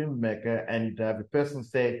as a filmmaker and the person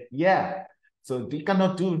said, yeah, so you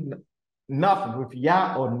cannot do nothing with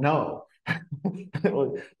yeah or no.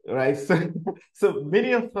 Right? So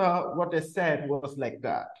many of what they said was like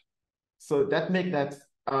that. So that makes that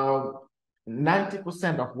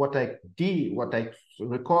 90% of what I did, what I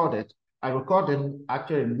recorded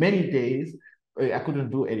actually many days. I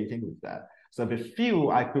couldn't do anything with that. So the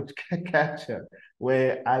few I could capture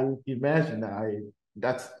where I imagine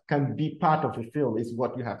that can be part of the film is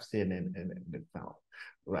what you have seen in the film.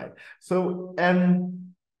 Right. So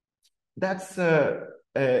that's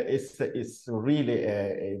it's really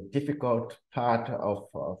a difficult part of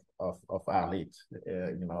Arlit,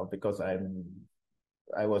 because I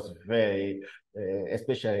was very,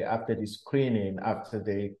 especially after the screening, after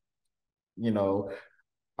the,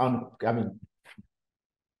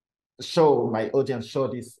 show my audience, show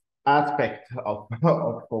this aspect of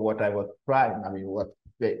what I was trying. What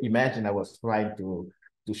they imagine I was trying to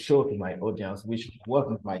show to my audience, which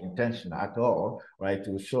wasn't my intention at all, right?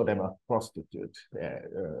 To show them a prostitute.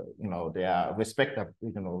 They are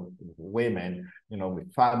respectable, women,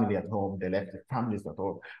 with family at home. They left their families at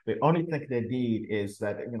home. The only thing they did is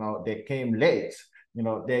that, they came late.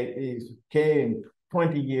 They came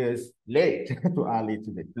 20 years late to Arlit,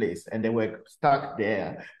 to the place, and they were stuck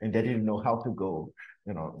there and they didn't know how to go,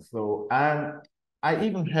 So, and I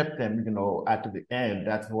even helped them, at the end.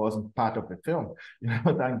 That wasn't part of the film,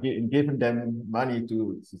 I'm giving them money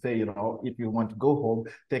to say, if you want to go home,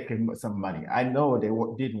 take some money. I know they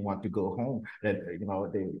didn't want to go home, that,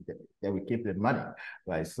 they would keep the money,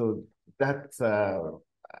 right? So that's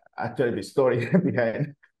actually the story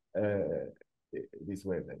behind this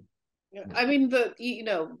way.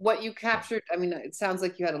 What you captured, it sounds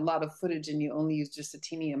like you had a lot of footage and you only used just a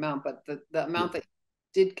teeny amount, but the amount that you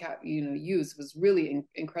did use was really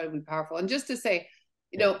incredibly powerful. And just to say,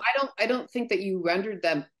 I don't think that you rendered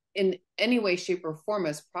them in any way, shape, or form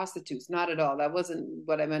as prostitutes. Not at all. That wasn't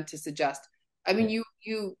what I meant to suggest. They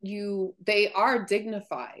are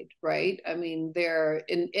dignified, right? They're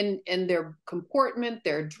in their comportment,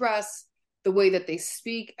 their dress, the way that they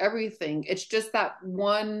speak, everything. It's just that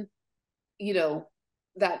one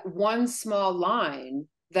small line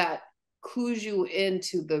that clues you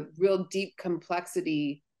into the real deep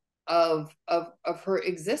complexity of her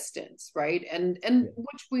existence, right? And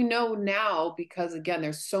which we know now, because again,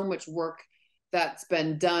 there's so much work that's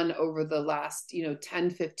been done over the last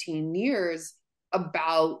 10, 15 years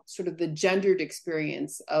about sort of the gendered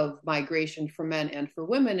experience of migration for men and for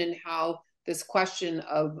women, and how this question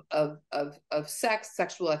of sex,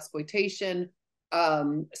 sexual exploitation,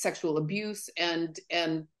 sexual abuse, and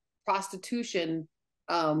prostitution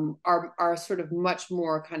are sort of much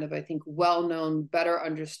more kind of, I think, well-known, better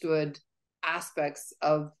understood aspects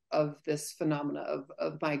of this phenomena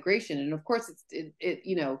of migration. And of course,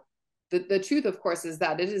 the truth, of course, is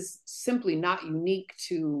that it is simply not unique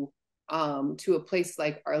to a place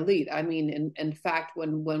like Arlit. In fact,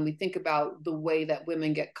 when we think about the way that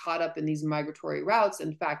women get caught up in these migratory routes,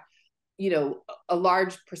 in fact, a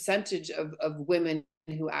large percentage of women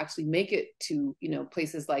who actually make it to,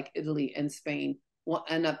 places like Italy and Spain will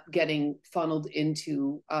end up getting funneled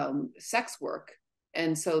into sex work.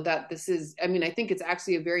 And so that this is, I think it's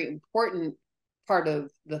actually a very important part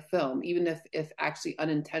of the film, even if actually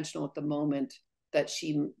unintentional at the moment that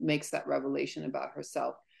she makes that revelation about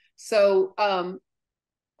herself. So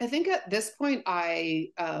I think at this point,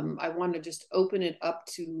 I want to just open it up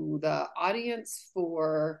to the audience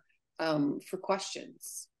for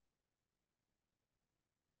questions.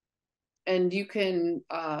 And you could,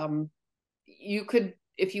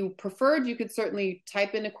 if you preferred, you could certainly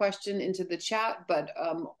type in a question into the chat, but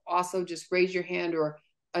also just raise your hand or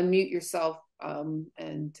unmute yourself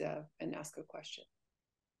and ask a question.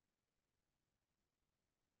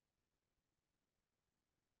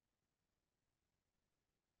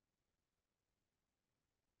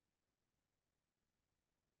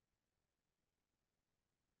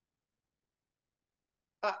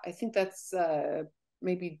 I think that's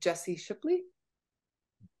maybe Jesse Shipley.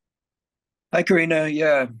 Hi, Carina.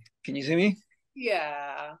 Yeah, can you see me?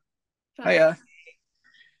 Yeah. Hiya.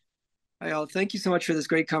 Hi, all. Thank you so much for this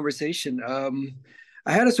great conversation.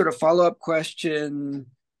 I had a sort of follow-up question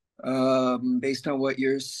based on what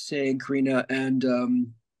you're saying, Carina, and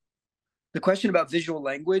the question about visual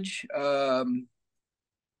language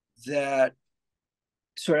that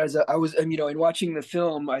sort of as I was, in watching the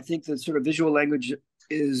film, I think the sort of visual language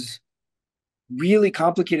is really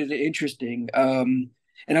complicated and interesting. And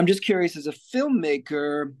I'm just curious, as a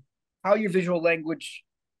filmmaker, how your visual language,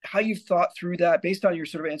 how you've thought through that based on your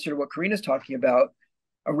sort of answer to what Karina's talking about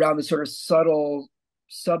around the sort of subtle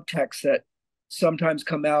subtext that sometimes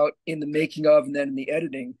come out in the making of and then in the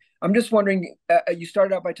editing. I'm just wondering, you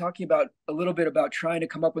started out by talking about a little bit about trying to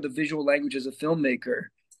come up with a visual language as a filmmaker.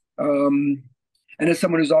 And as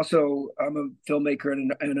someone who's also, I'm a filmmaker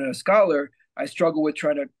and a scholar, I struggle with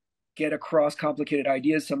trying to get across complicated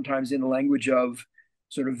ideas sometimes in the language of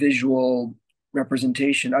sort of visual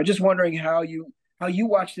representation. I'm just wondering how you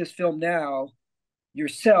watch this film now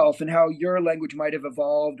yourself and how your language might have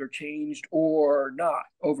evolved or changed or not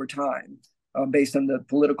over time, based on the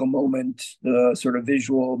political moment, the sort of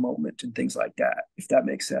visual moment and things like that, if that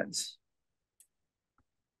makes sense.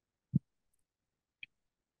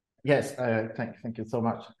 Yes, thank you so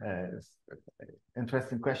much.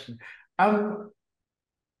 Interesting question.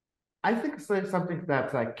 I think something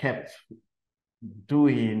that I kept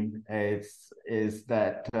doing is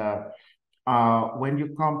that when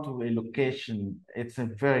you come to a location, it's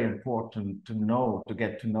very important to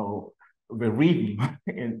get to know the rhythm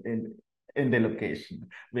in the location,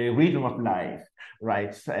 the rhythm of life,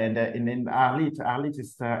 right? And in Arlit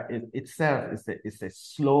itself is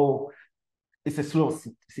a slow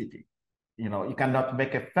city. You know, you cannot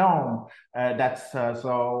make a film that's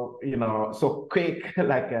so quick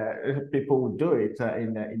like people would do it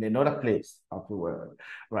in another place of the world,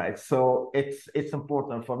 right? So it's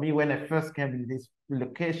important for me when I first came to this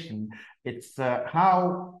location. It's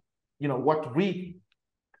how what rhythm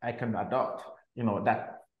I can adopt,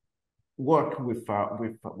 that work with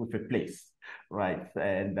a place, right?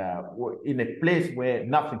 And in a place where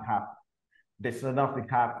nothing happens. There's nothing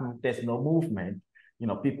happening. There's no movement.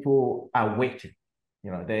 People are waiting.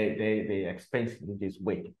 They expensively just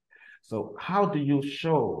waiting. So how do you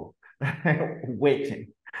show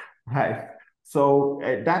waiting, right? So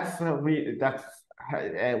that's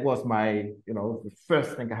was my the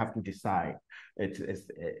first thing I have to decide. Is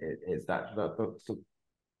that so,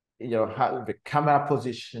 how the camera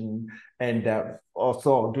position and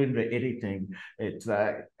also doing the editing. It's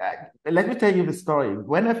let me tell you the story.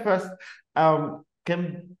 When I first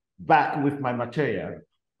came back with my material,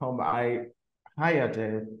 I hired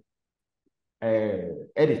a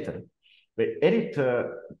editor. The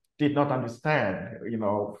editor did not understand,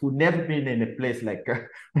 who never been in a place like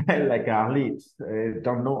like Arlit,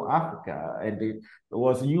 don't know Africa, and it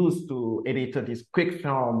was used to edit this quick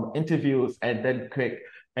film interviews and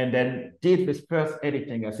then did this first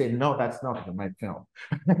editing. I said, no, that's not my film.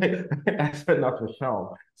 That's not the film.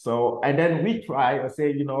 So, and then we try, I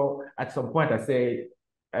say, at some point I say,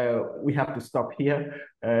 we have to stop here.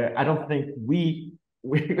 I don't think we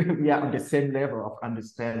are on the same level of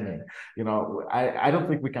understanding. I don't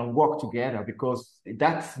think we can work together because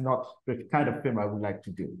that's not the kind of film I would like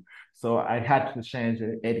to do. So I had to change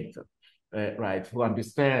the editor, right, to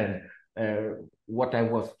understand what I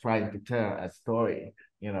was trying to tell a story.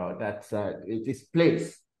 That's this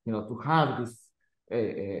place, to have this,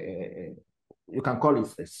 you can call it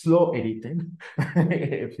a slow editing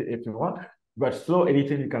if you want, but slow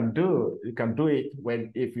editing you can do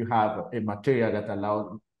it if you have a material that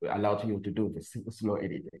allows you to do the slow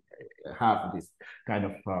editing. Have this kind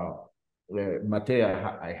of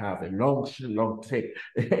material. I have a long take,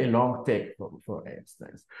 a long take for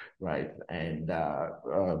instance, right? And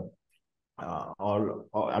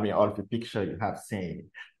all the picture you have seen,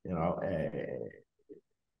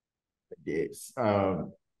 this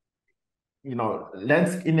in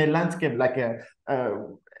a landscape like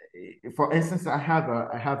for instance, I have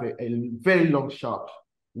a very long shot,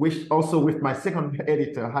 which also with my second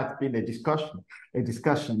editor has been a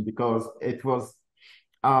discussion because it was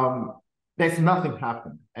there's nothing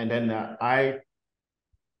happened, and then I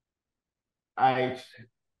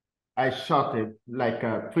shot it like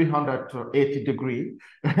a 380-degree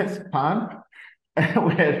span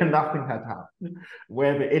where nothing had happened,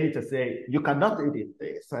 where the editor said, you cannot edit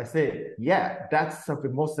this. So I said, yeah, that's the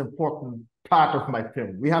most important part of my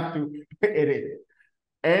film. We have to edit it.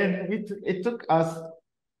 And it took us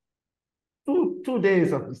two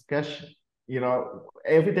days of discussion,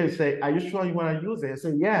 every day you say, are you sure you want to use it? I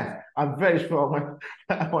say, yes, I'm very sure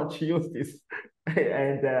I want to use this.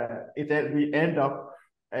 And we end up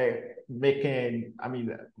making,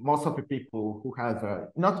 most of the people who have,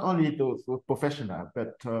 not only those professional,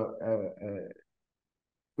 but to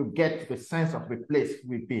get the sense of the place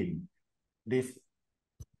we've been, this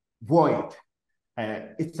void,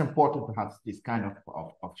 it's important to have this kind of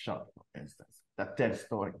shot, for instance, that tells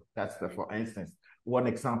story. That's for instance, one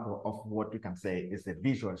example of what you can say is a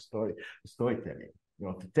visual storytelling,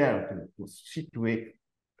 to tell, to situate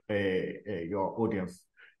your audience,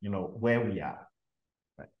 where we are.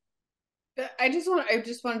 Right? I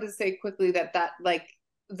just wanted to say quickly that like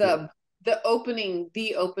the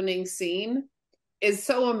opening scene is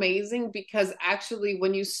so amazing, because actually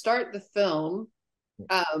when you start the film,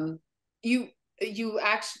 you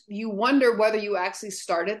wonder whether you actually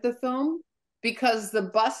started the film, because the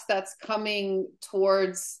bus that's coming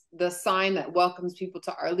towards the sign that welcomes people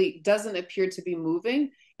to Arlit doesn't appear to be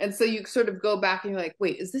moving. And so you sort of go back and you're like,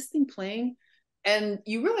 wait, is this thing playing? And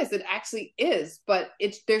you realize it actually is, but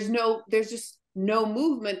there's just no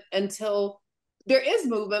movement until there is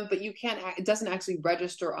movement, but it doesn't actually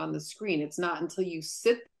register on the screen. It's not until you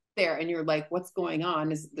sit there and you're like, what's going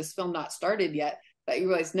on? Is this film not started yet? That you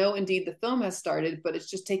realize, no, indeed, the film has started, but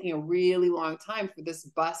it's just taking a really long time for this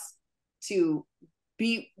bus to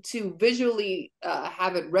visually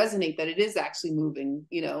have it resonate that it is actually moving,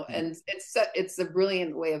 and it's a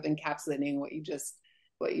brilliant way of encapsulating what you just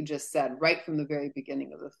said right from the very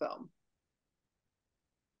beginning of the film.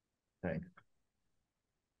 Thanks.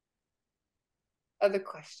 Other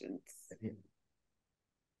questions?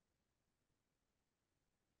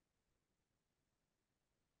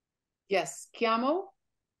 Yes, Chiamo?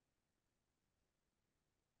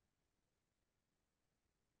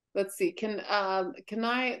 Let's see.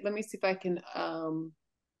 Let me see if I can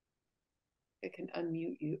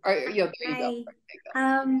unmute you. There you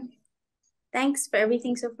go. Thanks for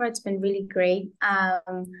everything so far. It's been really great. I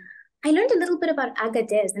learned a little bit about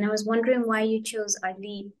Agadez, and I was wondering why you chose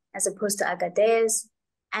Arlit as opposed to Agadez.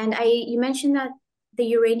 And you mentioned that the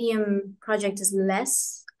uranium project is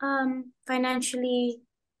less financially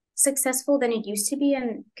successful than it used to be,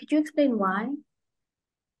 and could you explain why?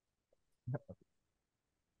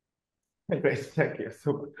 Great, thank you.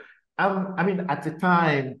 So, at the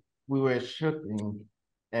time we were shooting,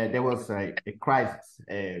 there was a crisis,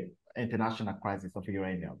 international crisis of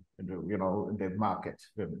uranium, in the market,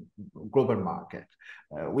 the global market,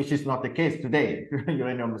 which is not the case today.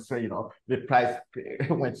 Uranium, the price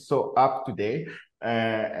went so up today,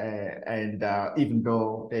 and even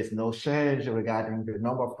though there's no change regarding the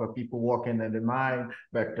number of people working in the mine,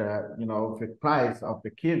 but the price of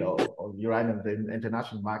the kilo of uranium, the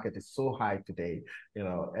international market is so high today.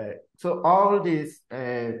 So all this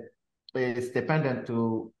is dependent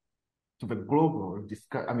to the global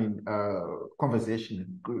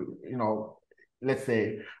conversation. Let's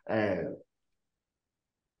say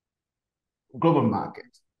global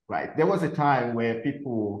market, right? There was a time where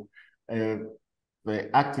people, the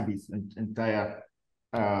activists, entire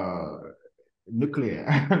nuclear,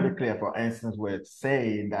 for instance, were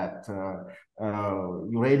saying that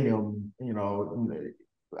uranium,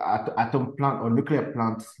 atom plant or nuclear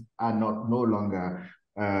plants are no longer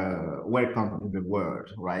welcome in the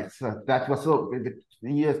world, right? So that was the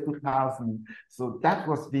years 2000. So that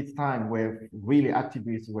was this time where really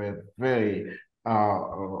activists were very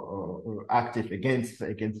active against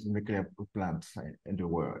nuclear plants in the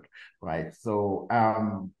world, right? So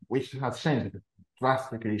which has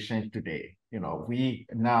drastically changed today.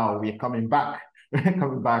 We're coming back.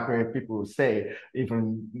 Coming back, where people say,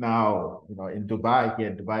 even now, in Dubai,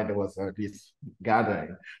 there was this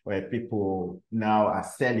gathering where people now are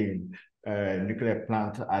selling nuclear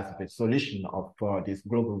plant as the solution of this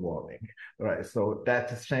global warming, right? So that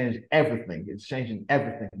has changed everything. It's changing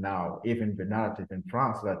everything now, even the narrative in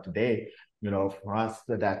France that today, France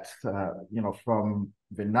that, from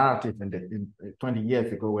the narrative in 20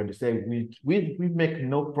 years ago, when they say we make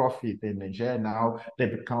no profit in Niger, now they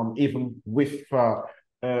become, even with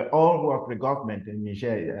all of the government in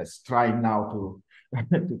Niger is trying now to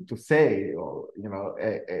to say, or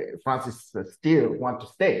France still want to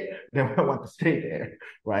stay. They want to stay there,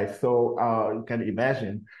 right? So you can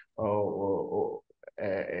imagine. So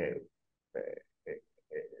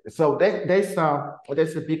there's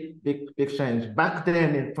a big change. Back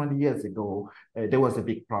then, 20 years ago, there was a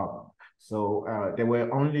big problem. So there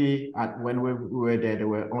were only, when we were there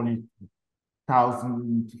were only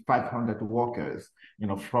 1,500 workers,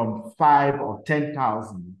 from 5 or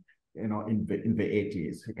 10,000, in the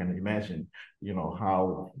 80s. You can imagine,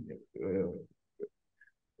 how.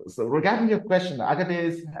 So regarding your question,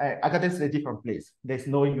 Agadez is a different place. There's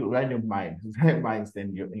no uranium mines in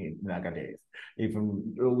Agadez.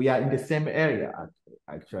 Even we are in the same area,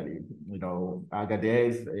 actually.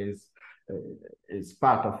 Agadez is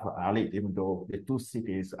part of Arlit, even though the two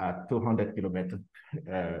cities are 200 kilometers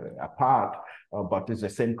apart, but it's the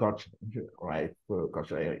same culture, right?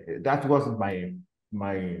 Culture area. That wasn't my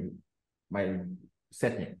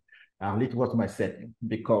setting. Arlit was my setting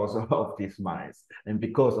because of these mines and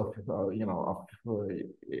because of the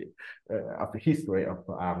history of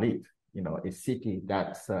Arlit. A city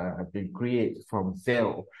that's been created from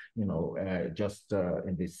zero. Just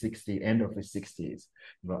in the end of the 60s.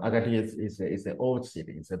 Agadir is an old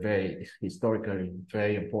city. It's a very historically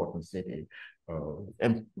very important city,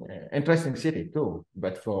 and interesting city too,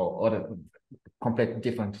 but for other completely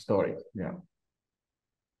different stories. Yeah.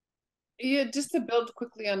 Yeah, just to build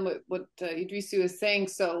quickly on what Idrissou is saying.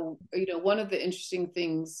 So, one of the interesting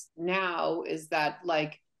things now is that,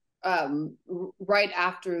 right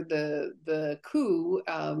after the coup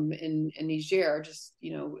in Niger, just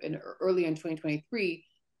early in 2023,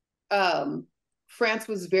 France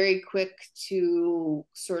was very quick to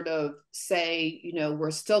sort of say,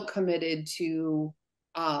 we're still committed to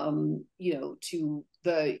to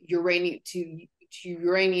the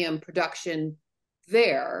uranium production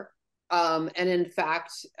there. And in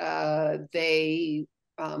fact, they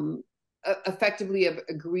effectively have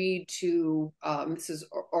agreed to, this is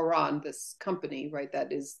Oran, this company, right,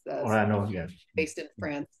 that is based in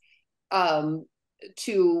France,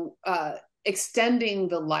 to extending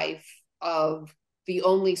the life of the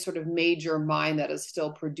only sort of major mine that is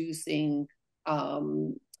still producing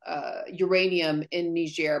uranium in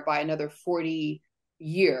Niger by another 40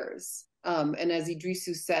 years. And as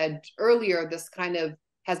Idrissou said earlier, this kind of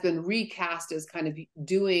has been recast as kind of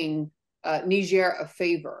doing Niger a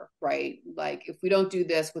favor, right? Like, if we don't do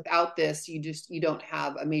this, without this, you don't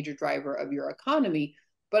have a major driver of your economy.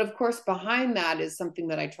 But of course, behind that is something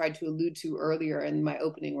that I tried to allude to earlier in my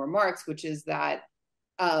opening remarks, which is that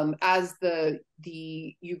as the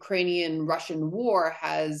Ukrainian-Russian war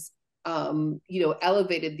has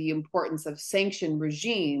elevated the importance of sanctioned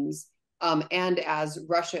regimes, and as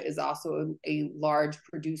Russia is also a large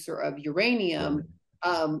producer of uranium,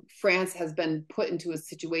 France has been put into a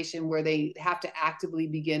situation where they have to actively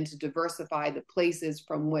begin to diversify the places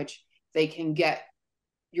from which they can get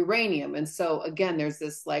uranium. And so again, there's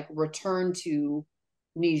this return to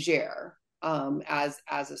Niger as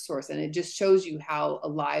a source. And it just shows you how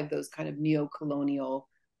alive those kind of neo-colonial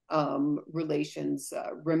relations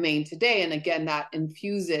remain today. And again, that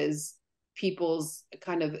infuses people's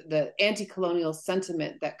kind of the anti-colonial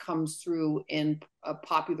sentiment that comes through in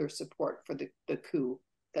popular support for the coup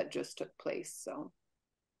that just took place. So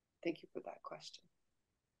thank you for that question.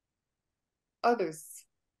 Others?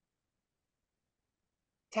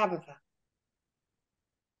 Tabitha.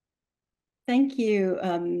 Thank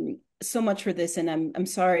you so much for this. And I'm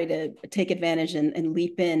sorry to take advantage and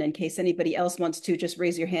leap in case anybody else wants to. Just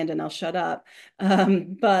raise your hand and I'll shut up.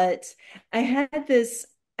 But I had this,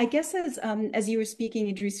 I guess, as you were speaking,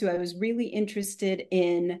 Idrissou, I was really interested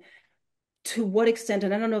in to what extent,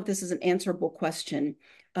 and I don't know if this is an answerable question.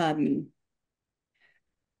 Let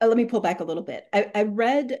me pull back a little bit. I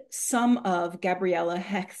read some of Gabriella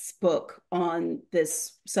Hecht's book on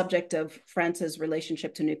this subject of France's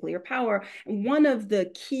relationship to nuclear power. And one of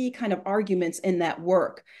the key kind of arguments in that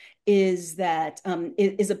work is that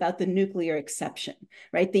it is about the nuclear exception,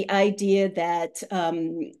 right? The idea that,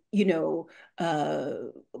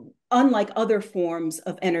 unlike other forms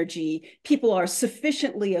of energy, people are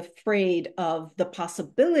sufficiently afraid of the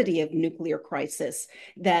possibility of nuclear crisis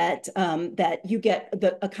that you get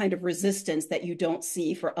a kind of resistance that you don't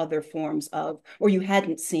see for other forms of, or you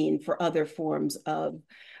hadn't seen for other forms of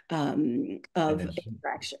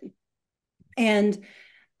extraction. And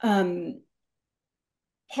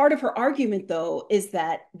part of her argument, though, is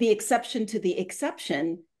that the exception to the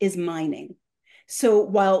exception is mining. So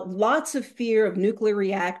while lots of fear of nuclear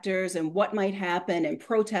reactors and what might happen and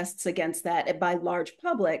protests against that by large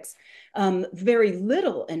publics, very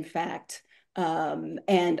little, in fact, and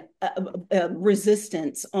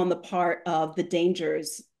resistance on the part of the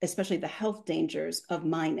dangers, especially the health dangers of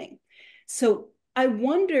mining. So I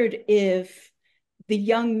wondered if the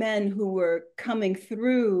young men who were coming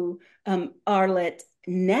through Arlit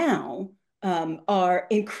now are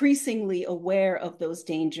increasingly aware of those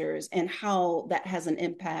dangers and how that has an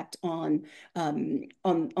impact on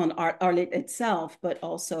Arlit itself, but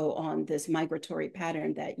also on this migratory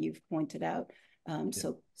pattern that you've pointed out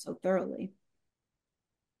so thoroughly.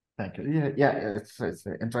 Thank you. Yeah, it's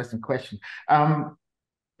an interesting question.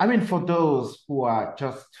 I mean, for those who are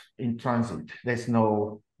just in transit, there's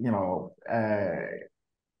no,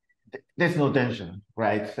 there's no danger,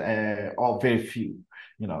 right? Or very few,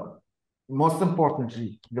 you know. Most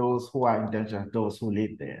importantly, those who are in danger, those who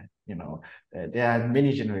live there, there are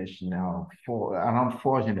many generations now, around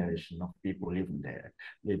 4 generations of people living there,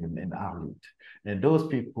 living in Arlit. And those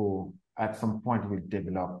people at some point will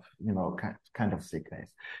develop, kind of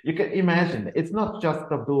sickness. You can imagine it's not just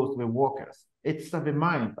of those the workers, it's of the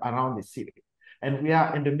mind around the city. And we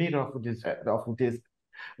are in the middle of this,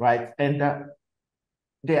 right? And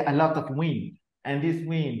there are a lot of wind, and this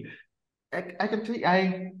wind, I can tell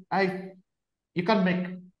you, you can make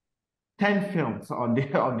 10 films on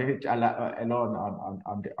alone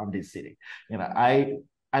on this city. I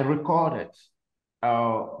recorded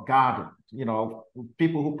garden,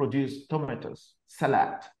 people who produce tomatoes,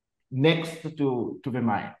 salad next to the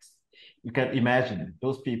mines. You can imagine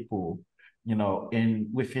those people,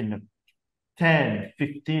 within 10,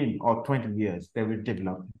 15, or 20 years, they will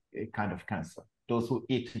develop a kind of cancer. Those who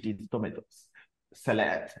eat these tomatoes,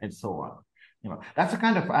 salad, and so on. That's a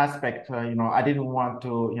kind of aspect, I didn't want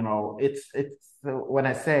to, it's when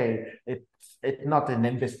I say it's not an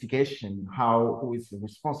investigation, who is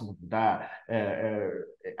responsible for that,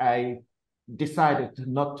 I decided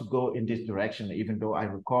not to go in this direction, even though I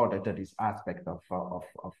recorded this aspect of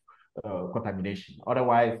contamination.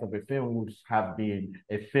 Otherwise, the film would have been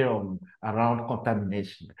a film around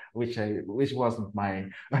contamination, which wasn't my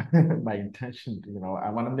my intention. I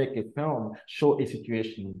want to make a film, show a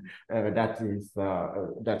situation that is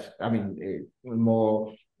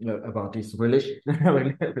more about this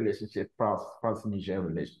relationship, France-Niger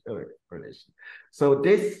relation. So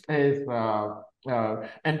this is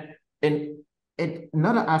and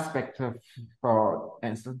another aspect of, for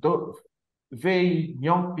instance, very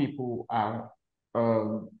young people are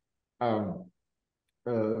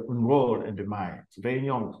enrolled in the mines. Very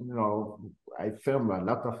young, I film a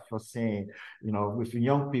lot of saying, with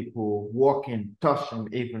young people walking, touching,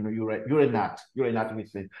 even urinate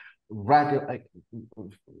with a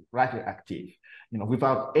radioactive,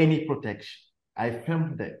 without any protection. I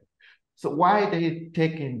filmed them. So why they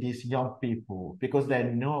taking these young people? Because they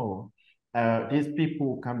know these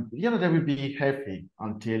people can, they will be healthy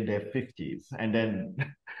until their 50s, and then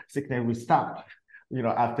sickness will start,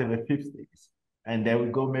 after the 50s, and they will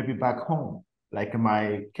go maybe back home, like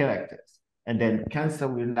my characters, and then cancer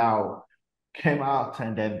will now come out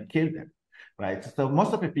and then kill them, right? So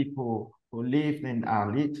most of the people who live in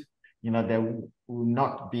Arlit, they will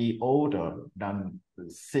not be older than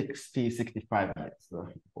 60, 65 years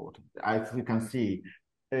old. As you can see,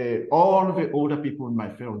 all the older people in my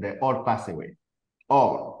film, they all pass away.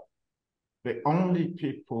 All. The only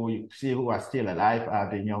people you see who are still alive are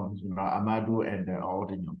the young, Amadou and all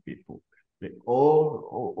the young people.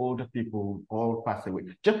 All older people all pass away.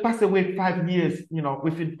 Just pass away 5 years,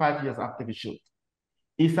 within 5 years after the shoot.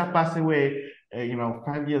 Issa passed away,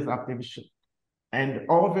 5 years after the shoot. And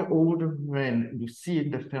all the older men you see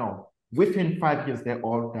in the film, within 5 years, they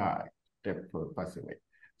all died. They pass away.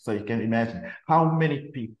 So you can imagine how many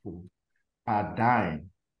people are dying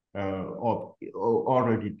or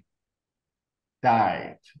already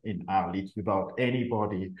died in Arlit without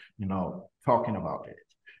anybody, talking about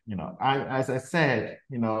it. As I said,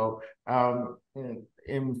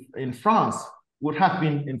 in France, would have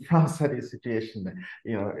been in France at this situation,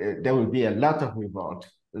 there will be a lot of revolt.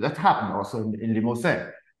 That happened also in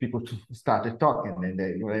Limousin. People started talking, and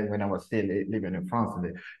when I was still living in France in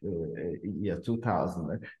the year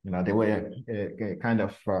 2000, there were a kind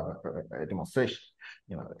of demonstration.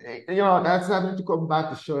 That's having to come back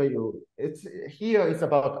to show you. It's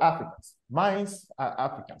about Africans. Mines are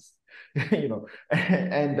Africans,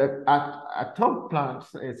 and the atom plant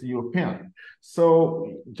is European. So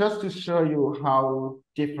just to show you how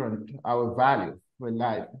different our values,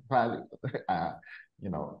 life values are.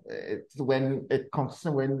 It's when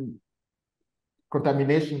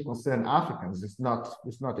contamination concerns Africans, it's not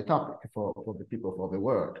a topic for the people of the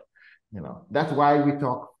world. That's why we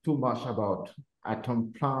talk too much about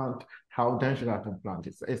atom plant, how dangerous atom plant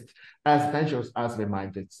is. It's as dangerous as the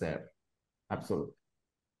mine itself. Absolutely.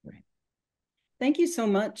 Thank you so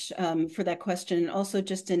much for that question. And also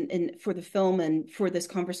just for the film and for this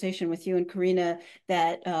conversation with you and Carina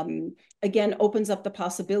that, again, opens up the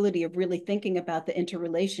possibility of really thinking about the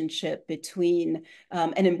interrelationship between,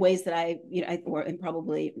 and in ways that and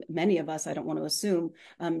probably many of us, I don't want to assume,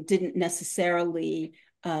 didn't necessarily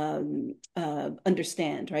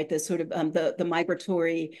understand, right? The sort of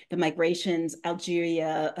the migrations,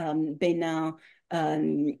 Algeria, Benin,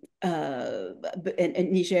 and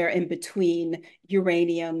Niger in between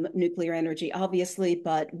uranium, nuclear energy, obviously,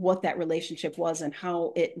 but what that relationship was and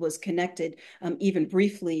how it was connected, even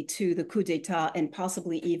briefly, to the coup d'etat, and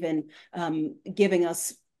possibly even giving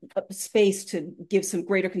us space to give some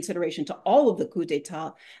greater consideration to all of the coup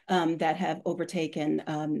d'etat that have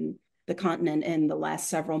overtaken the continent in the last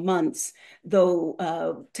several months,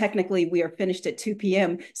 though technically we are finished at 2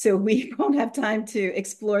 p.m., so we won't have time to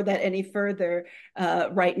explore that any further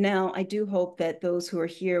right now. I do hope that those who are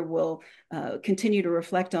here will continue to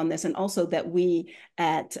reflect on this, and also that we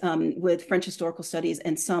with French Historical Studies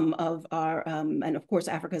and some of our, and of course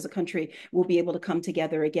Africa as a country, will be able to come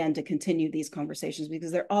together again to continue these conversations,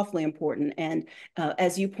 because they're awfully important. And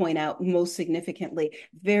as you point out, most significantly,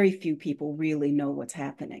 very few people really know what's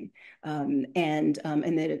happening. And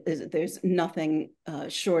there's nothing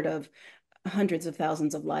short of hundreds of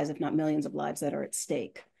thousands of lives, if not millions of lives, that are at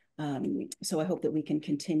stake. So I hope that we can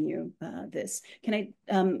continue this. Can I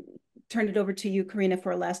turn it over to you, Carina,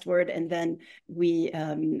 for a last word, and then we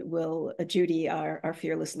will, Judy, our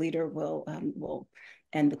fearless leader, will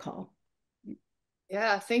end the call.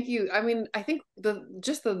 Yeah, thank you. I mean, I think the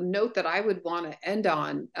note that I would want to end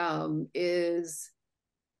on is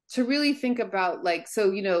to really think about, like,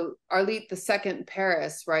 so, Arlit the second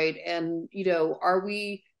Paris, right? And, are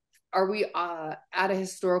we at a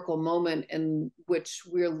historical moment in which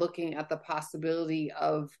we're looking at the possibility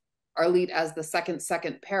of Arlit as the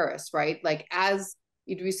second Paris, right? Like, as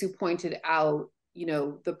Idrissou pointed out,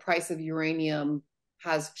 the price of uranium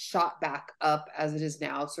has shot back up, as it is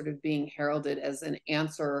now sort of being heralded as an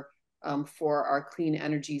answer for our clean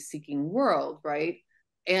energy seeking world, right?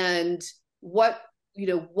 And what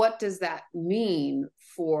does that mean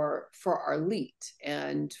for Arlit,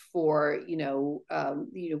 and for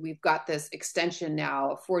we've got this extension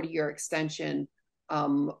now, a 40-year extension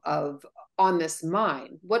on this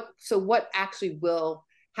mine. What actually will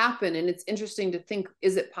happen? And it's interesting to think: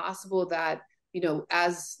 is it possible that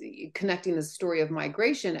as connecting the story of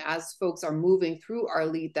migration, as folks are moving through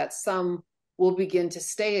Arlit, that some will begin to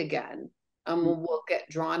stay again, will get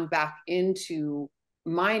drawn back into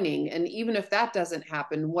mining? And even if that doesn't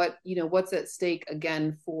happen, what's at stake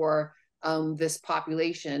again for this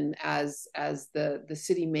population as the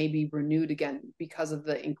city may be renewed again because of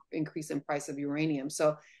the increase in price of uranium?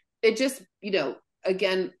 So it just,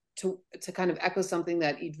 again, to kind of echo something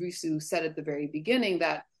that Idrissou said at the very beginning,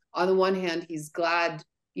 that on the one hand, he's glad,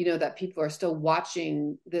 that people are still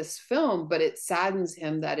watching this film, but it saddens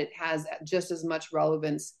him that it has just as much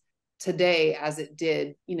relevance today as it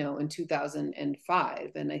did, in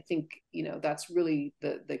 2005. And I think, that's really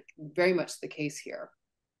the very much the case here.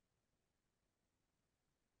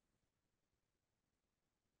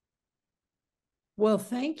 Well,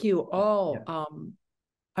 thank you all. Yeah.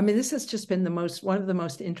 I mean, this has just been one of the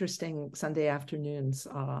most interesting Sunday afternoons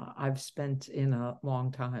I've spent in a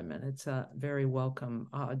long time, and it's a very welcome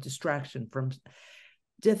distraction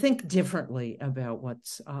to think differently about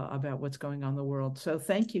what's going on in the world. So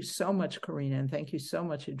thank you so much, Carina, and thank you so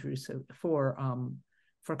much, Idrissou, for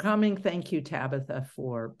coming. Thank you, Tabitha,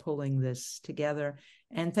 for pulling this together,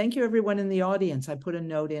 and thank you, everyone in the audience. I put a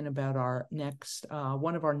note in about our next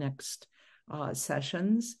one of our next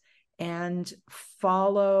sessions. And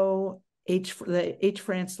follow the H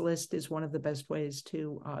France list is one of the best ways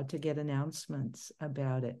to get announcements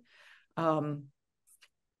about it.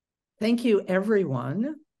 Thank you,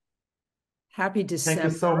 everyone. Happy December.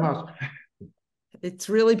 Thank you so much. It's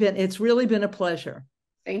really been a pleasure.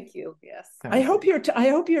 Thank you. Yes. I hope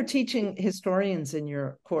you're teaching historians in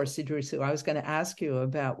your course, Idrissou. I was going to ask you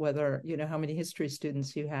about whether how many history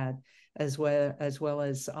students you had, as well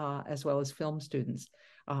as film students.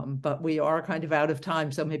 But we are kind of out of time,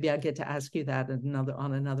 so maybe I'll get to ask you that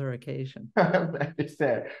on another occasion. We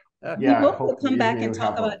hope we'll come back and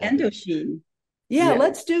talk about Indochine. Yeah,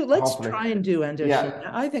 let's try and do Indochine. Yeah.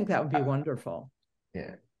 I think that would be wonderful.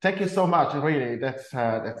 Yeah, thank you so much. Really, that's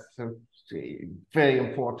a very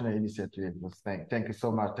important initiative. Thank you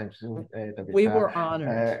so much. Thank you, David. We were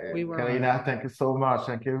honored. Carina, honored. Thank you so much.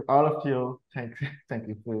 Thank you, all of you. Thank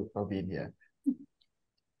you for being here.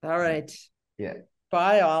 All right. Yeah.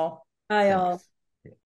 Bye, all. Bye, all.